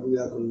আসলো। আমরা যদি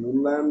এখন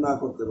মূল্যায়ন না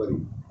করতে পারি,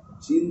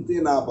 চিনতে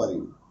না পারি,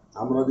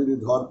 আমরা যদি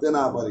ধরতে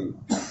না পারি,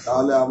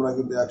 তাহলে আমরা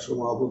কিন্তু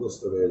একসময়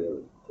অপদস্থ হয়ে যাব।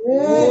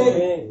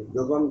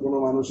 যখন কোনো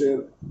মানুষের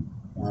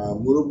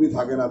মুরব্বী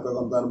থাকে না,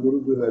 তখন তার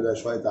মুরব্বী হয়ে যায়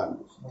শয়তান।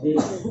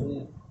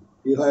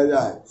 কি হয়ে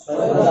যায়?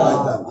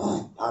 শয়তান।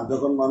 আর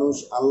যখন মানুষ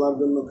আল্লাহর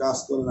জন্য কাজ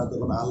করে না,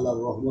 তখন আল্লাহর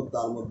রহমত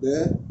তার মধ্যে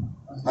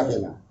থাকে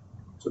না।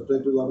 ছোট্ট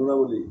একটু ঘটনা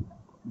বলি,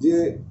 যে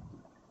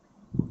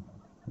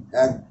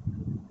এক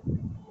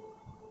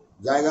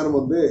জায়গার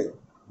মধ্যে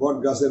বট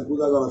গাছের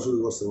পূজা করা শুরু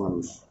করছে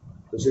মানুষ।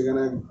 তো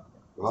সেখানে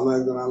ভালো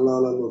একজন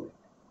আল্লাহওয়ালা লোক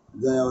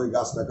যায় ওই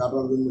গাছটা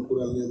কাটার জন্য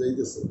কুড়াল নিয়ে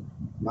যাইতেছে,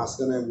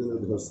 মাঝখানে একজনের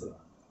ধরছে,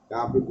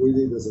 আপনি কই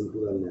যাইতেছেন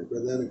কুড়াল নিয়ে?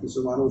 দেখেন কিছু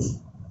মানুষ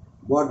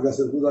বট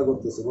গাছের পূজা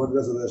করতেছে, বট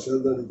গাছের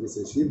সেজদা দিতেছে,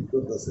 শিরক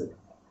করতেছে,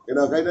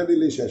 এটা কাইটা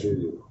দিলেই শেষ হয়ে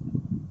যাবে।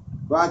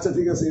 তো আচ্ছা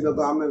ঠিক আছে, এটা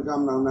তো আপনার কাম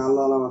না, আপনি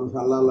আল্লাহ মানুষ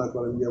আল্লাহ আল্লাহ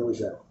করেন গিয়া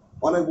বৈশা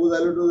অনেক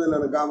বুঝাইলে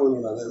টুজাইলে কাম হইল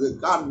না, যে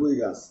কাটবই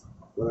গাছ।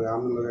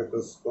 আপনার লোক একটা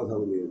কথা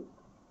বলি,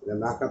 এটা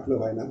না কাটলে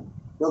হয় না।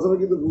 প্রথমে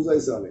কিন্তু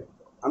বুঝাইছে অনেক,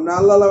 আপনি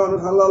আল্লাহ মানুষ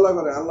আল্লাহ আল্লাহ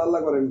করেন, আল্লাহ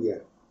আল্লাহ করেন গিয়া,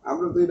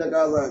 আপনার তো এটা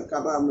কাজ,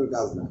 কাটা আপনার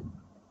কাজ না।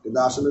 কিন্তু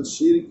আসলে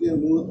শিরকে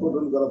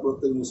মূলোৎপাটন করা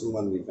প্রত্যেক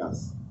মুসলমানেরই কাজ।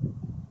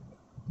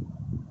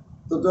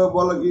 তো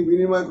বলো কি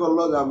বিনিময়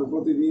করলো যে আপনি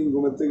প্রতিদিন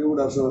ঘুমের থেকে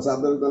উঠার সময়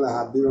চাদরের তলে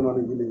হাত দিবেন,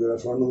 অনেকগুলি করে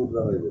স্বর্ণ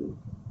মুদ্রা হয়ে যাবে।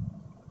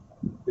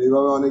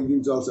 এইভাবে অনেকদিন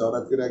চলছে,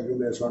 হঠাৎ করে একদিন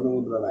স্বর্ণ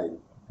মুদ্রা নাই,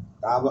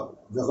 আবার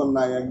যখন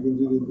নাই একদিন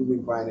দুদিন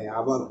পায় নাই,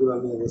 আবার কুড়াল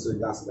নিয়ে গেছে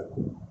গাছ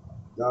কাটতে।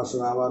 যাওয়ার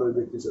সময় আবার ওই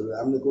ব্যক্তি সাথে,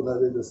 আপনি কোথায়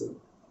যেতেছেন?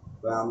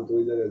 আমি তো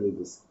ওই জায়গায়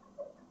যেতেছি।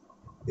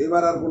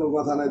 এবার আর কোনো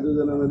কথা নাই,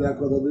 দুজনের মধ্যে এক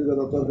কথা দুই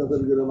কথা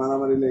তর্কাতর্কি করে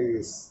মারামারি লেগে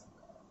গেছে।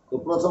 তো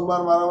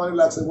প্রথমবার মারামারি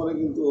লাগছে, পরে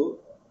কিন্তু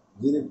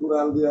যিনি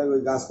কুড়াল দিয়ে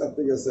ওই গাছ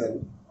কাটতে গেছেন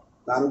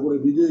তার উপরে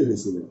বিজয়ী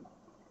হয়েছিলেন।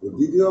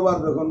 দ্বিতীয়বার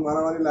যখন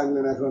মারামারি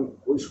লাগলেন, এখন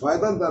ওই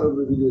শয়তান তার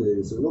উপরে বিজয়ী হয়ে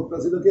গেছে। লোকটা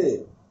ছিল কে?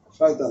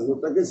 শয়তান।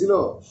 লোকটা কে ছিল?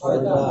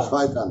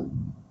 শয়তান।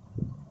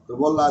 তো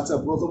বললো আচ্ছা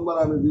প্রথমবার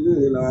আমি বিজয়ী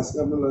হইলাম, আজকে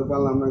আপনার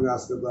পারলাম না,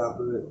 আজকে তো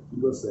আপনি কি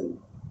করছেন,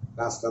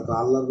 কাজটা তো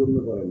আল্লাহর জন্য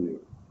করেননি,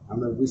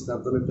 আপনার বিস্তার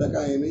টাকা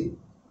এনেই,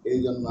 এই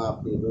জন্য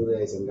আপনি দৌড়ে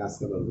আইছেন গাছ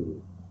কাটার জন্য।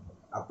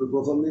 আপনি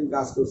প্রথম দিন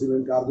কাজ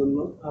করছিলেন কার জন্য?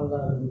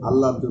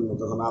 আল্লাহর জন্য।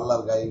 তখন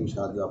আল্লাহর গায়েবী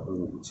সাহায্য আপনার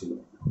মধ্যে ছিল।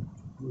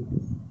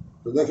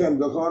 তো দেখেন,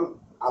 যখন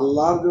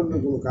আল্লাহর জন্য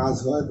কোনো কাজ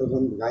হয়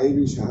তখন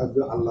গায়েবী সাহায্য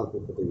আল্লাহর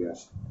পক্ষ থেকে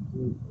আসে।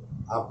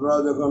 আপনারা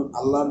যখন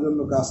আল্লাহর জন্য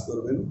কাজ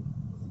করবেন,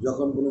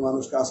 যখন কোনো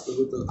মানুষ কাজ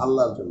করবে তো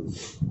আল্লাহর জন্য।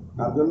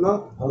 কার জন্য?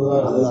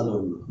 আল্লাহর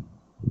জন্য।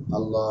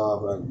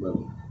 আল্লাহু আকবার।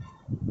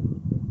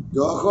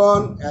 যখন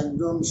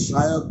একজন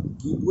শায়ক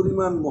কি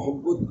পরিমাণ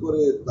মহব্বত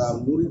করে তার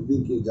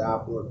মুরিদদেরকে, যা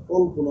আপনার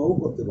কল্পনাও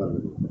করতে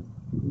পারবেন না।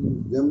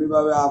 যেমনি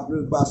ভাবে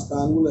আপনার 5টা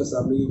আঙ্গুল আছে,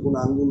 আপনি কি কোন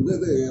আঙ্গুল দিয়ে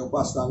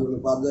 5টা আঙ্গুলে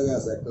 5 জায়গায়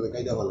আছে, একটা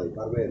কাইটা ফেলাই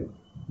পারবেন?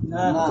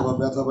 অথবা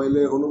ব্যথা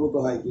পাইলে অনুভূত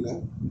হয় কিনা?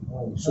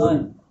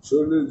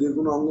 শরীরের যে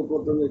কোনো অঙ্গ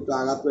প্রত্যঙ্গে একটু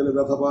আঘাত পেলে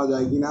ব্যথা পাওয়া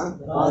যায় কিনা?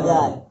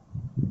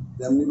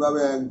 তেমনি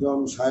ভাবে একজন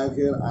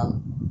শায়কের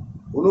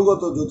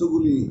অনুগত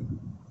যতগুলি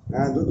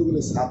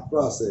ছাত্র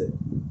আছে,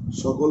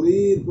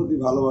 সকলের প্রতি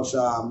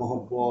ভালোবাসা,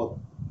 মহব্বত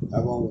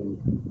এবং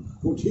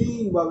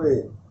কঠিনভাবে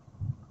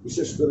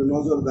বিশেষ করে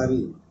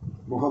নজরদারি,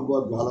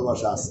 মহব্বত,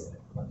 ভালোবাসা আছে।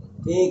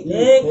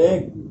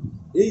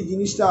 এই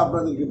জিনিসটা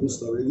আপনাদেরকে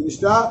বুঝতে হবে, এই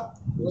জিনিসটা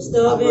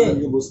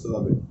আপনাদেরকে বুঝতে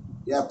হবে।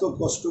 এত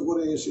কষ্ট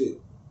করে এসে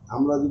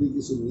আমরা যদি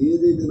কিছু নিয়ে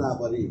যেতে না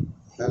পারি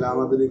তাহলে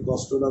আমাদের এই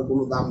কষ্টটার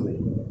কোনো দাম নেই,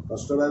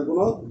 কষ্টটার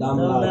কোনো দাম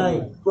নাই।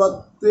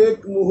 প্রত্যেক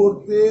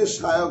মুহূর্তে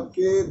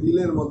শায়ককে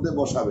দিলের মধ্যে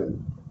বসাবেন,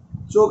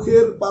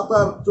 চোখের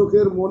পাতার,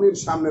 চোখের মনির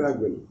সামনে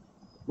রাখবেন।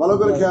 ভালো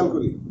করে খেয়াল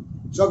করি,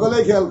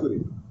 সকলেই খেয়াল করি,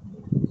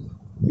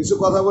 কিছু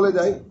কথা বলে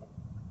যাই।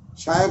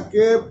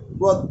 শায়ককে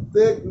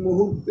প্রত্যেক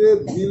মুহূর্তে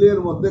দিলের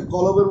মধ্যে,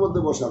 কলবের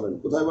মধ্যে বসাবেন।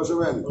 কোথায়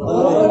বসাবেন?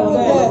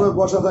 কলবে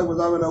বসা থাকবে,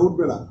 যাবে না,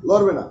 উঠবে না,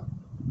 লড়বে না,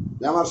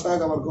 যে আমার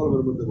শায়ক আমার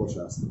কলবের মধ্যে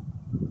বসা আছে।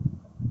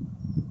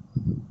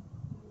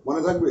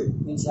 মনে থাকবে?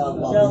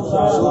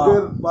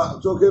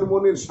 চোখের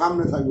মনির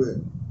সামনে থাকবে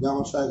যে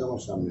আমার শায়ক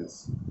আমার সামনে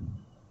আছে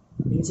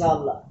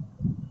ইনশাআল্লাহ।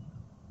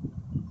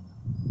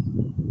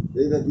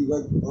 এইটা কি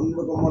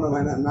অন্যরকম মনে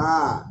হয় না? না,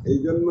 এই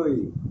জন্যই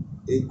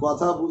এই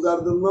কথা বোঝার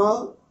জন্য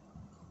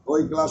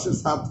ওই ক্লাসের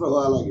ছাত্র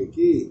হওয়া লাগে।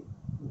 কি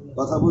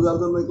কথা বোঝার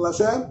জন্য ওই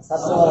ক্লাসের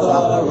ছাত্র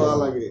হওয়া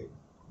লাগে।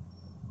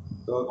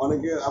 তো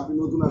অনেকে আপনি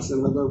নতুন আসছেন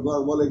হয়তো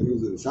বলে কি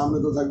হুজুর সামনে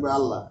তো থাকবে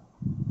আল্লাহ।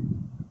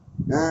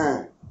 হ্যাঁ,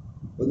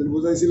 ওদের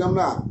বুঝাইছিলাম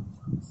না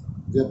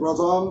যে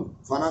প্রথম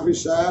ফানাফির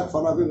শায়খ,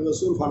 ফানাফির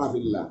রসুল,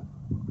 ফানাফিল্লাহ।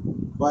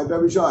 কয়টা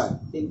বিষয়?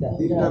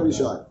 তিনটা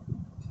বিষয়।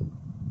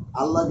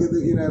 আল্লাহকে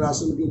দেখি নাই,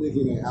 রাসুলকে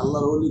দেখি নাই,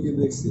 আল্লাহর অলিকে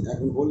দেখছি।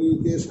 এখন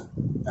অলিকে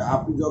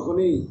আপনি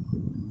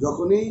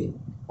যখনই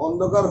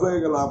অন্ধকার হয়ে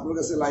গেল, আপনার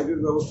কাছে লাইটের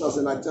ব্যবস্থা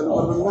আছে, লাইট চালু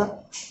করবেন না?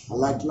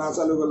 লাইট না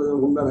চালু করলে,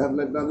 হুন্ডার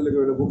হেডলাইট না দিলে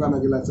বোকা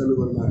নাকি লাইট চালু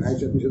করে না,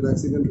 আইসা পিছনে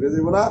অ্যাক্সিডেন্ট হয়ে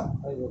যাবো না?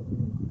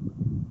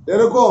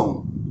 এরকম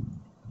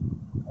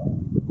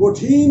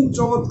কঠিন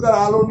চমৎকার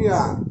আলো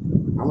নিয়ে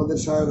আমাদের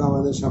শায়ক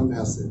আমাদের সামনে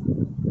আছে।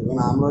 এবং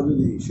আমরা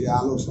যদি সে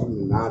আলোর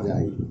সামনে না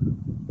যাই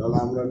তাহলে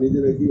আমরা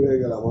নিজেরা কি হয়ে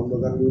গেলাম?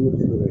 অন্ধকারে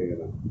নিমজ্জিত হয়ে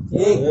গেলাম,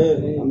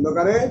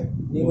 অন্ধকারে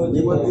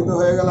নিমজ্জিত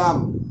হয়ে গেলাম।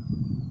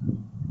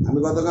 আমি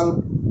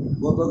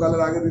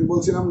গতকালের আগের দিন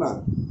বলছিলাম না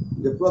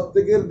যে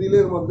প্রত্যেকের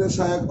দিলের মধ্যে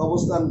শায়ক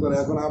অবস্থান করে।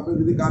 এখন আপনি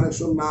যদি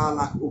কানেকশন না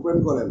ওপেন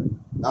করেন,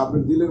 আপনি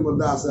দিলের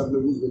মধ্যে আছে, আপনি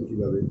বুঝবেন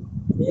কিভাবে?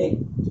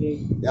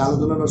 এই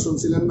আলোচনাটা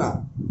শুনছিলেন না?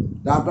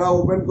 ডাটা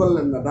ওপেন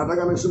করলেন না, ডাটা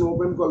কানেকশন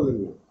ওপেন করলেন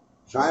না,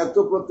 শায়ক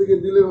তো প্রত্যেকের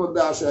দিলের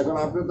মধ্যে আসে। এখন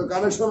আপনার তো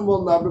কানেকশন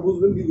বন্ধ, আপনি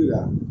বুঝবেন কি করে?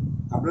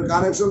 আপনার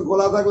কানেকশন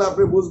খোলা থাকলে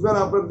আপনি বুঝবেন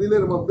আপনার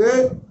দিলের মধ্যে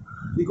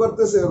কি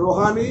করতেছে,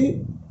 রোহানি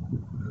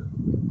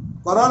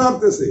করান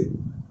আনতেছে,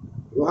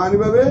 রোহানি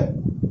ভাবে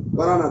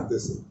করান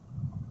আনতেছে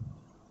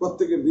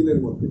প্রত্যেকের দিলের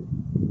মধ্যে।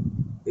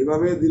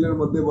 এভাবে দিলের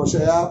মধ্যে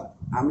বসায়া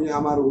আমি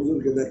আমার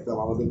হুজুরকে দেখতাম,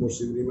 আমাদের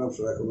মসজিদের ইমাম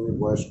সাহেব, এখন উনি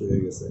বয়স্ক হয়ে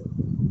গেছে,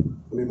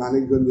 উনি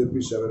মানিকগঞ্জের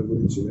পীর সাহেবের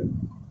গুরু ছিলেন।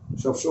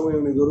 সবসময়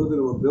উনি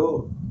দরুদের মধ্যেও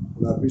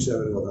ওনার পীর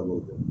সাহেবের কথা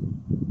বলতেন।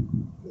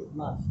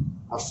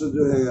 আশ্চর্য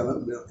হয়ে গেলাম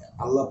যে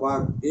আল্লাহ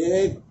পাক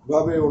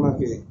একভাবে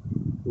ওনাকে,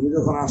 উনি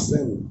যখন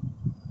আসছেন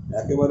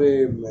একেবারে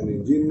মানে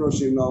জীর্ণ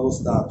শীর্ণ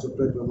অবস্থা, ছোট্ট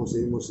একটা মসজিদ,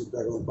 এই মসজিদটা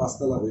এখন 5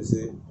 তলা হয়েছে,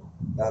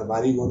 তার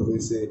বাড়িঘর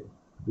হয়েছে,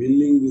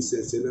 বিল্ডিং দিচ্ছে,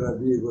 ছেলেরা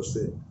বিয়ে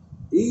করছে।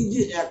 এই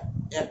যে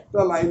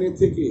একটা লাইনে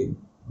থেকে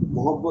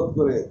মহব্বত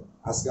করে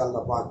আজকে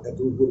আল্লাহ পাক এত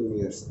উপরে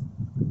নিয়ে আসছে।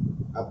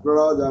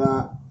 আপনারাও যারা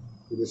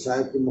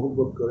শায়ককে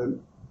মহব্বত করেন,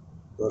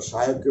 তো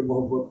শায়ককে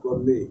মহব্বত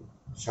করলে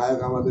শায়ক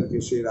আমাদেরকে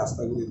সেই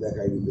রাস্তাগুলি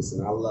দেখাই দিতেছেন,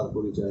 আল্লাহর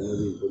পরিচয়,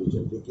 নবীর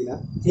পরিচয়, ঠিক কিনা?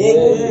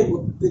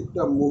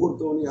 প্রত্যেকটা মুহূর্ত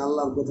উনি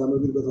আল্লাহর কথা,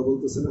 নবীর কথা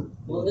বলতেছে না?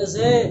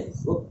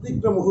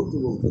 প্রত্যেকটা মুহূর্ত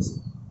বলতেছে।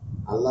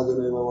 আল্লাহ যেন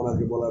এবার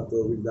ওনাকে বলার তো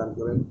অভিজ্ঞান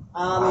করেন।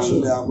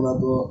 আসলে আমরা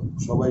তো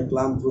সবাই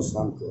ক্লান্ত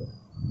শ্রান্ত,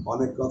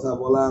 অনেক কথা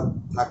বলার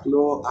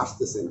থাকলেও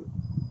আসতেছে না,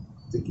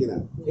 ঠিক কিনা?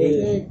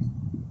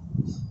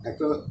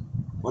 একটা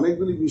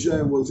অনেকগুলি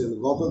বিষয়ে বলছেন।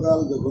 গতকাল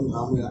যখন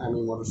আমি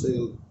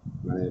মোটরসাইকেল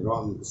মানে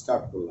রন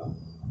স্টার্ট করলাম,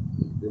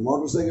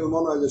 মোটরসাইকেল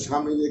মনে হয় যে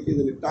সামনে দিয়ে কি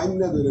জানি টাইম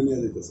না ধরে নিয়ে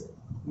যেতেছে।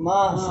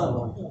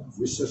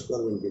 বিশ্বাস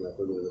করবেন কিনা,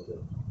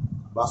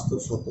 বাস্তব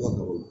সত্য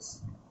কথা বলতেছে।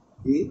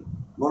 কি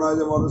মনে হয়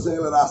যে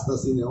মোটরসাইকেলের রাস্তা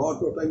চিনে,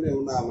 অটো টাইমে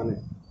না, মানে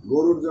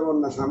গরুর যেমন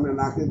না সামনে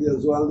নাকে দিয়ে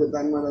জোয়াল দিয়ে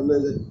টাইম মারা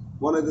লয়ে যায়,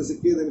 মনে হইতেছে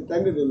কে জানি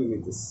টাইমে টেনে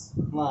নিতেছে।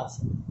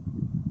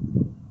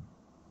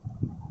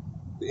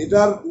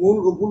 এটার মূল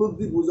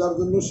উপলব্ধি বোঝার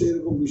জন্য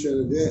সেরকম বিষয়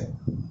যে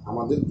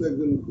আমাদের তো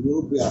একজন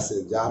মুরব্বী আছে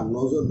যার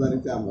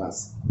নজরদারিতে আমরা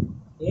আছি।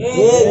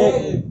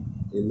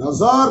 এই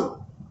নজর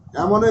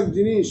এমন এক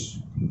জিনিস,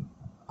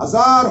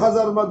 হাজার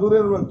হাজার বা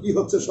দূরের কি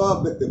হচ্ছে সব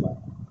দেখতে পায়।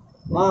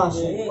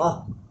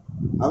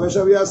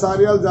 হাবেশাবিয়া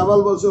সারিয়াল জাবাল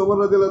বলছে ওমর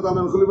রাদিয়াল্লাহু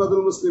তাআলা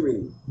খলিফাতুল মুসলিমিন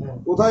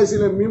কোথায়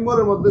ছিলেন?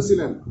 মিম্বরের মধ্যে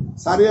ছিলেন।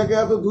 সারিয়াকে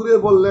এত দূরে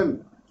বললেন,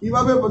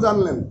 কিভাবে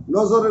জানলেন?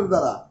 নজরের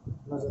দ্বারা।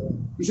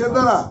 কিসের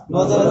দ্বারা?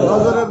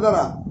 নজরের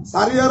দ্বারা।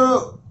 সারিয়ারও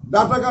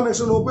ডাটা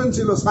কানেকশন ওপেন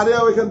ছিল, সারিয়া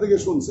ওইখান থেকে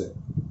শুনছে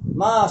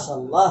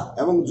মাশাআল্লাহ,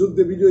 এবং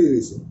যুদ্ধে বিজয়ী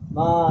হয়েছে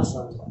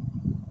মাশাআল্লাহ।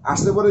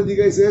 আসতে পরে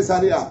জিজ্ঞাসা,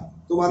 সারিয়া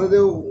তোমার যে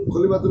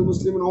খলিফাতুল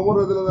মুসলিমিন ওমর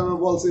রাদিয়াল্লাহু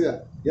তাআলা বলছে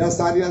ইয়া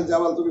সারিয়াল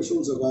জাবাল তুমি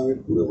শুনছো? আমি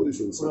পুরোপুরি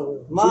শুনছি,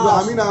 শুধু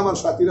আমি না আমার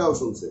সাথীরাও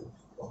শুনছে।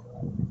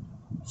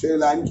 সেই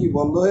লাইন কি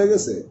বন্ধ হয়ে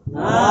গেছে?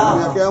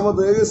 কিয়ামত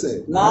হয়ে গেছে?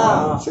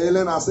 সেই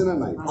লাইন আছে না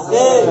নাই?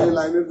 সেই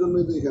লাইনের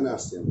জন্যই তো এখানে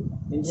আসছি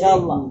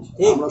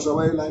আমরা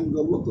সবাই লাইন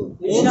করবো তো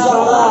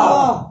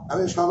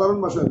আরে সাধারণ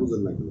ভাষায়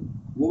বুঝেন না কেন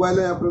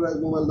মোবাইলে আপনারা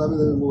মোবাইল দামি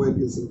দামি মোবাইল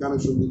কিনছেন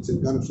কানেকশন দিচ্ছেন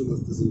কানেকশন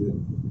আসতেছেন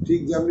ঠিক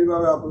যেমনি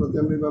ভাবে আপনারা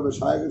তেমনি ভাবে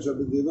সাহেবের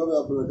সাথে যেভাবে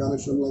আপনারা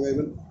কানেকশন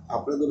লাগাইবেন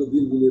আপনাদেরও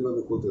দিনগুলি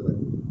এভাবে করতে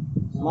থাকবেন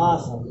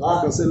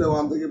একটা ছেলে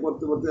 1 থেকে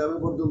পড়তে পড়তে আমি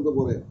পর্যন্ত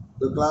পড়ে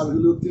তো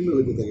ক্লাসগুলি উত্তীর্ণ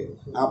হইতে থাকে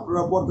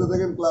আপনারা পড়তে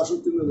থাকেন ক্লাস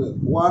উত্তীর্ণ হয়ে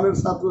 1 এর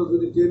ছাত্র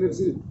যদি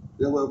 10 এর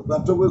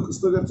পাঠ্য বই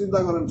পুস্তকের চিন্তা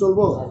করেন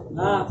চলবো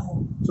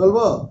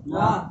চলবো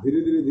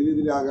ধীরে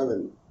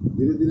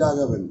ধীরে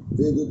আগাবেন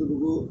যে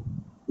যতটুকু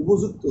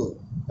উপযুক্ত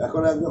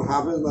এখন একজন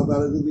হাফেজ না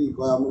তারা যদি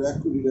কয় আমরা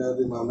 1 কোটি টাকা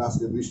দিই মানে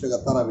আজকে 20 টাকা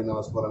তারাবি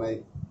নামাজ পড়া নাই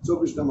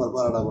 24 নম্বর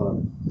পারাটা পড়া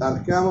তার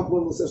কেমন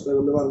পড়বো চেষ্টা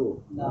করতে পারবো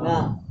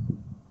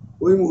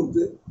ওই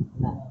মুহূর্তে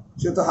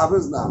সে তো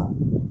হাফেজ না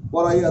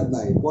পড়াইয়াদ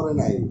নাই পড়ে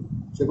নাই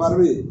সে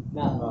পারবে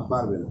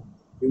পারবে না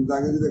কিন্তু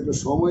তাকে যদি একটা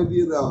সময়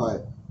দিয়ে দেওয়া হয়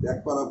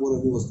 1 পারা পরে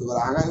মুখস্থ করে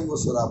আগামী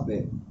বছর আপনি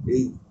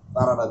এই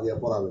পারাটা দিয়ে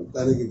পড়াবেন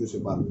তাহলে কিন্তু সে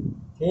পারবে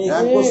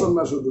 1 বছর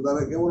না শুধু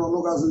তারা কেমন অন্য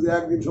কাজ যদি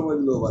একদিন সময়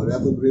দিলেও পারবে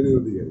এত ব্রেনের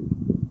অধিকারী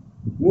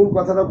মূল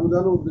কথাটা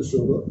বোঝানোর উদ্দেশ্য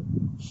হলো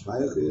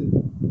শায়খের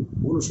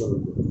অনুসরণ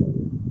করতে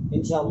হবে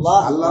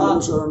আল্লাহ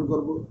অনুসরণ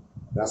করবো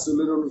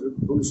রাসূলের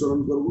অনুসরণ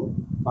করবো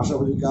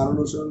পাশাপাশি কার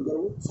অনুসরণ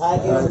করবো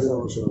শায়খের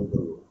অনুসরণ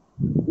করবো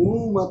কোনো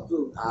মাত্র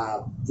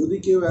যদি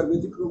কেউ এর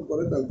ব্যতিক্রম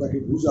করে তাহলে তাকে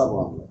বুঝাবো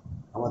আমরা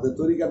আমাদের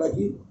তরিকাটা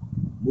কি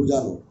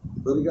বুঝানো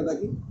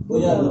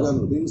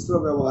হিংস্র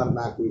ব্যবহার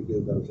না করি কেউ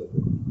কারোর সাথে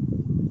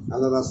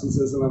আল্লাহ রাসূল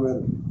সাল্লাল্লাহু আলাইহি ওয়াসাল্লামের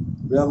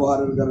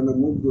ব্যবহারের কারণে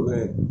মুগ্ধ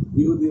হয়ে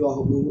ইহুদি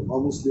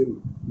অমুসলিম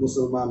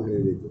মুসলমান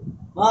হয়ে যেত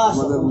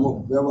আমাদের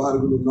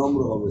ব্যবহারগুলো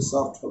নম্র হবে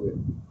সফট হবে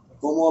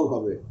কোমল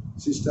হবে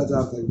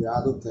শিষ্টাচার থাকবে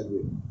আদব থাকবে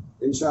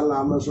ইনশাআল্লাহ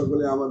আমরা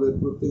সকলে আমাদের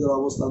প্রত্যেকের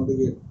অবস্থান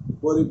থেকে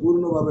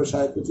পরিপূর্ণভাবে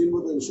শায়খকে চিনব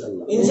তো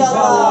ইনশাআল্লাহ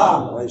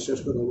ভাই শেষ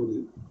কথা বলি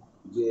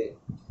যে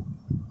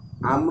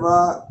আমরা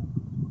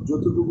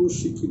যতটুকু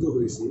শিক্ষিত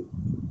হয়েছি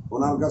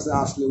ওনার কাছে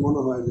আসলে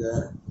মনে হয় যে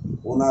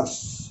ওনার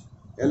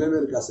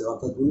এলেমের কাছে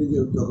অর্থাৎ উনি যে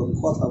যখন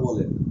কথা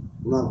বলে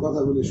ওনার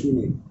কথাগুলি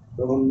শুনি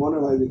তখন মনে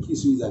হয় যে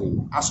কিছুই জানি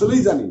না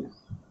আসলেই জানি না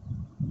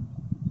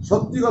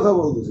সত্যি কথা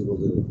বলতেছি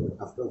ফজরের উপর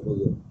আফটার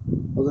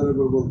ফজরের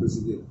উপর বলতেছি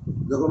যে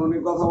যখন উনি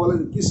কথা বলেন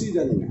কিছুই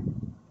জানি না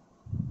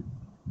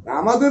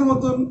আমাদের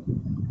মতন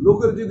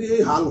লোকের যদি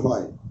এই হাল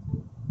হয়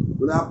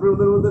বলে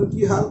আপনাদের মতন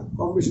কি হাল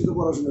কম বেশি তো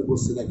পড়াশোনা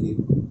করছি নাকি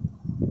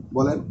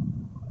বলেন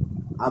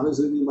আবেশ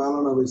হয়েছি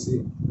মালানা হয়েছি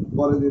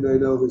পরে যেটা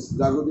এটাও হয়েছে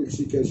জাগতিক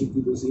শিক্ষায়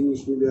শিক্ষিত হয়েছি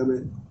ইংলিশ মিডিয়ামে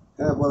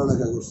হ্যাঁ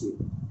পড়ালেখা করছি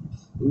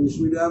ইংলিশ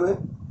মিডিয়ামে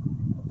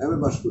এমএ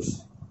পাস করছি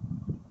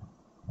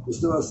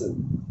বুঝতে পারছেন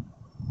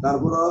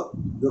তারপরও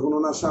যখন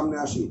ওনার সামনে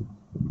আসি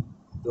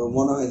তো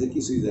মনে হয় যে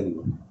কিছুই জানি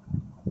না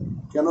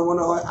কেন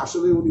মনে হয়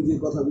আসলে উনি যে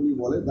কথাগুলি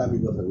বলে দামি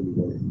কথাগুলি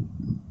বলে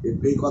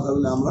এই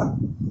কথাগুলি আমরা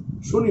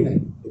শুনি নাই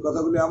এই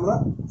কথাগুলি আমরা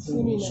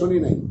শুনি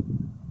নাই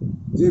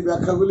যে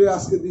ব্যাখ্যাগুলি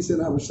আজকে দিচ্ছেন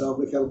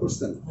আপনি খেয়াল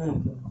করছেন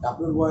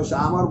আপনার বয়সে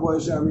আমার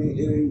বয়সে আমি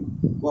এই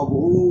বহু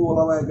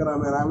ওলামায়ে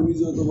কেরামের আমি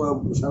নিজেও তো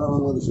সারা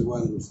বাংলাদেশে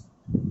বয়ান করছি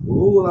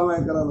বহু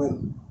ওলামায়ে কেরামের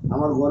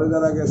আমার ঘরে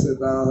যারা গেছে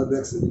তারা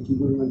দেখছে যে কি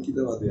পরিমাণ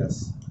কিতাবাদি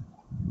আছে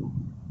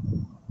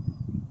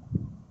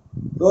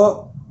তো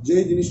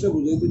যেই জিনিসটা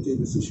বুঝাইতে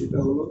চাইতেছি সেটা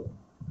হলো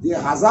যে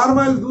 1000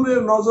 মাইল দূরে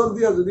নজর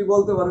দিয়ে যদি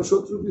বলতে পারে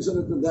শত্রু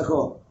পিছনে তো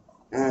দেখো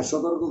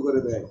সতর্ক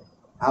করে দেয়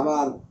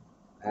আবার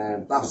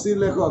তাফসীর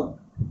লেখক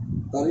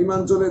তার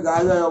ইমান চলে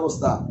যায়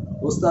অবস্থা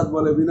ওস্তাদ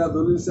বলে বিনা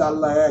দলিল সে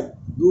আল্লাহ এক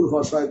দূর হ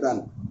শয়তান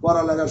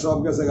পড়ালেখা সব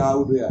গেছে গা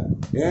উঠিয়া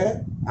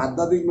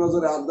আধ্যাত্মিক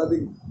নজরে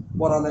আধ্যাত্মিক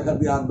পড়ালেখা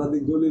দিয়ে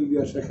আধ্যাত্মিক দলিল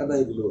দিয়ে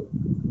শেখাটাই দিল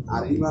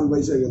আর ইমান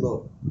বাইসে গেল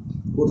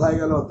কোথায়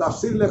গেল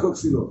তাফসীর লেখক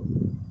ছিল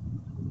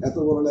এত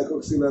বড় লেখক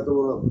ছিল এত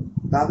বড়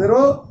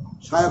তাদেরও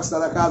শায়খ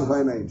ছাড়া কাজ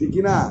হয় নাই ঠিক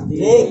না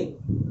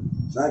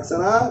শায়খ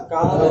ছাড়া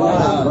কাজ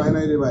হয়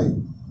নাই রে ভাই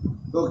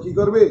তো কি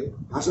করবে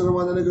হাসরের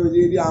ময়দানে কবে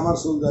যে আমার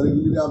সোলজার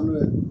এগুলি আপনার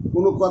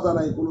কোনো কথা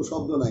নাই কোনো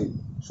শব্দ নাই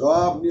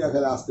সব নিয়ে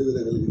খেলে আসতে গেলে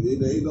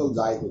খেলে এই দল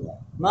যায় কোথায়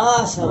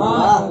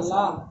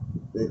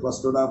এই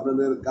কষ্টটা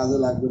আপনাদের কাজে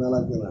লাগবে না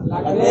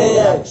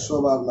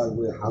 100 বার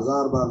লাগবে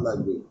 1000 বার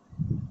লাগবে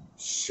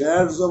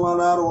শেষ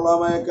জমানার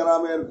ওলামায়ে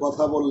কেরামের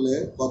কথা বললে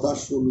কথা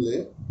শুনলে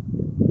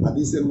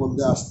হাদিসের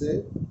মধ্যে আসছে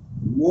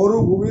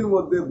মরুভূমির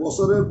মধ্যে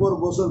বছরের পর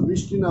বছর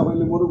বৃষ্টি না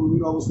হইলে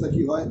মরুভূমির অবস্থা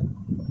কি হয়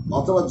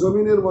অথবা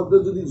জমিনের মধ্যে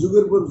যদি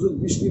যুগের পর যুগ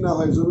বৃষ্টি না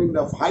হয়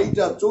জমিনটা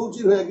ফাইটা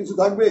চৌচির হয়ে কিছু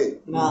থাকবে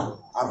না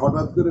আর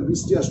হঠাৎ করে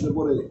বৃষ্টি আসলে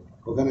পরে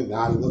ওখানে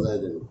ঘাস গজায়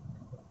যাবে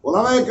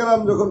ওলামায়ে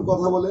কেরাম যখন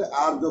কথা বলে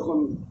আর যখন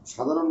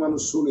সাধারণ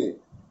মানুষ শুনে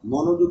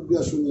মনোযোগ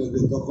দিয়ে শুনলে যে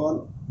তখন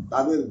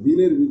তাদের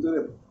দিনের ভিতরে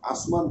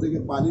আসমান থেকে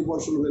পানি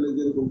বর্ষণ হলে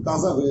যেরকম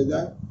তাজা হয়ে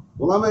যায়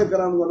ওলামায়ে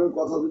কেরামগণের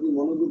কথা যদি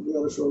মনোযোগ দিয়ে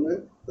শোনে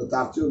তো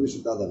তার চেয়েও বেশি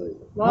তাজা হয়ে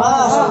যায়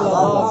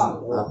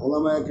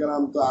ওলামায়ে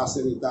কেরাম তো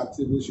আসেনি তার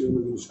চেয়ে বেশি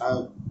অনুযায়ী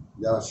শায়খ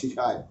যারা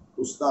শিখায়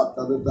উস্তাদ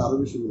তাদের তো আরো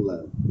বেশি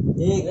মূল্যায়ন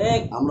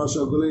আমরা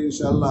সকলে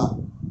ইনশাআল্লাহ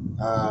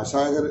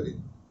শায়খের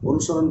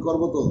অনুসরণ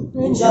করবো তো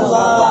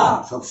ইনশাআল্লাহ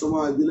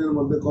সবসময় দিলের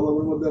মধ্যে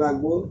কলমের মধ্যে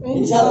রাখবো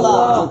ইনশাআল্লাহ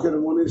চোখের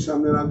মনির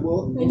সামনে রাখবো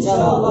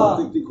ইনশাআল্লাহ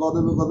প্রত্যেকটি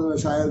কদমে কদমে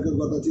শায়েরদের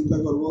কথা চিন্তা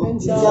করবো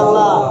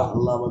ইনশাআল্লাহ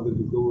আল্লাহ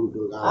আমাদেরকে কবুল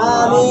করুন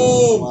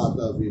আমিন মা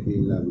তাওফীক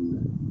ইল্লা বিল্লাহ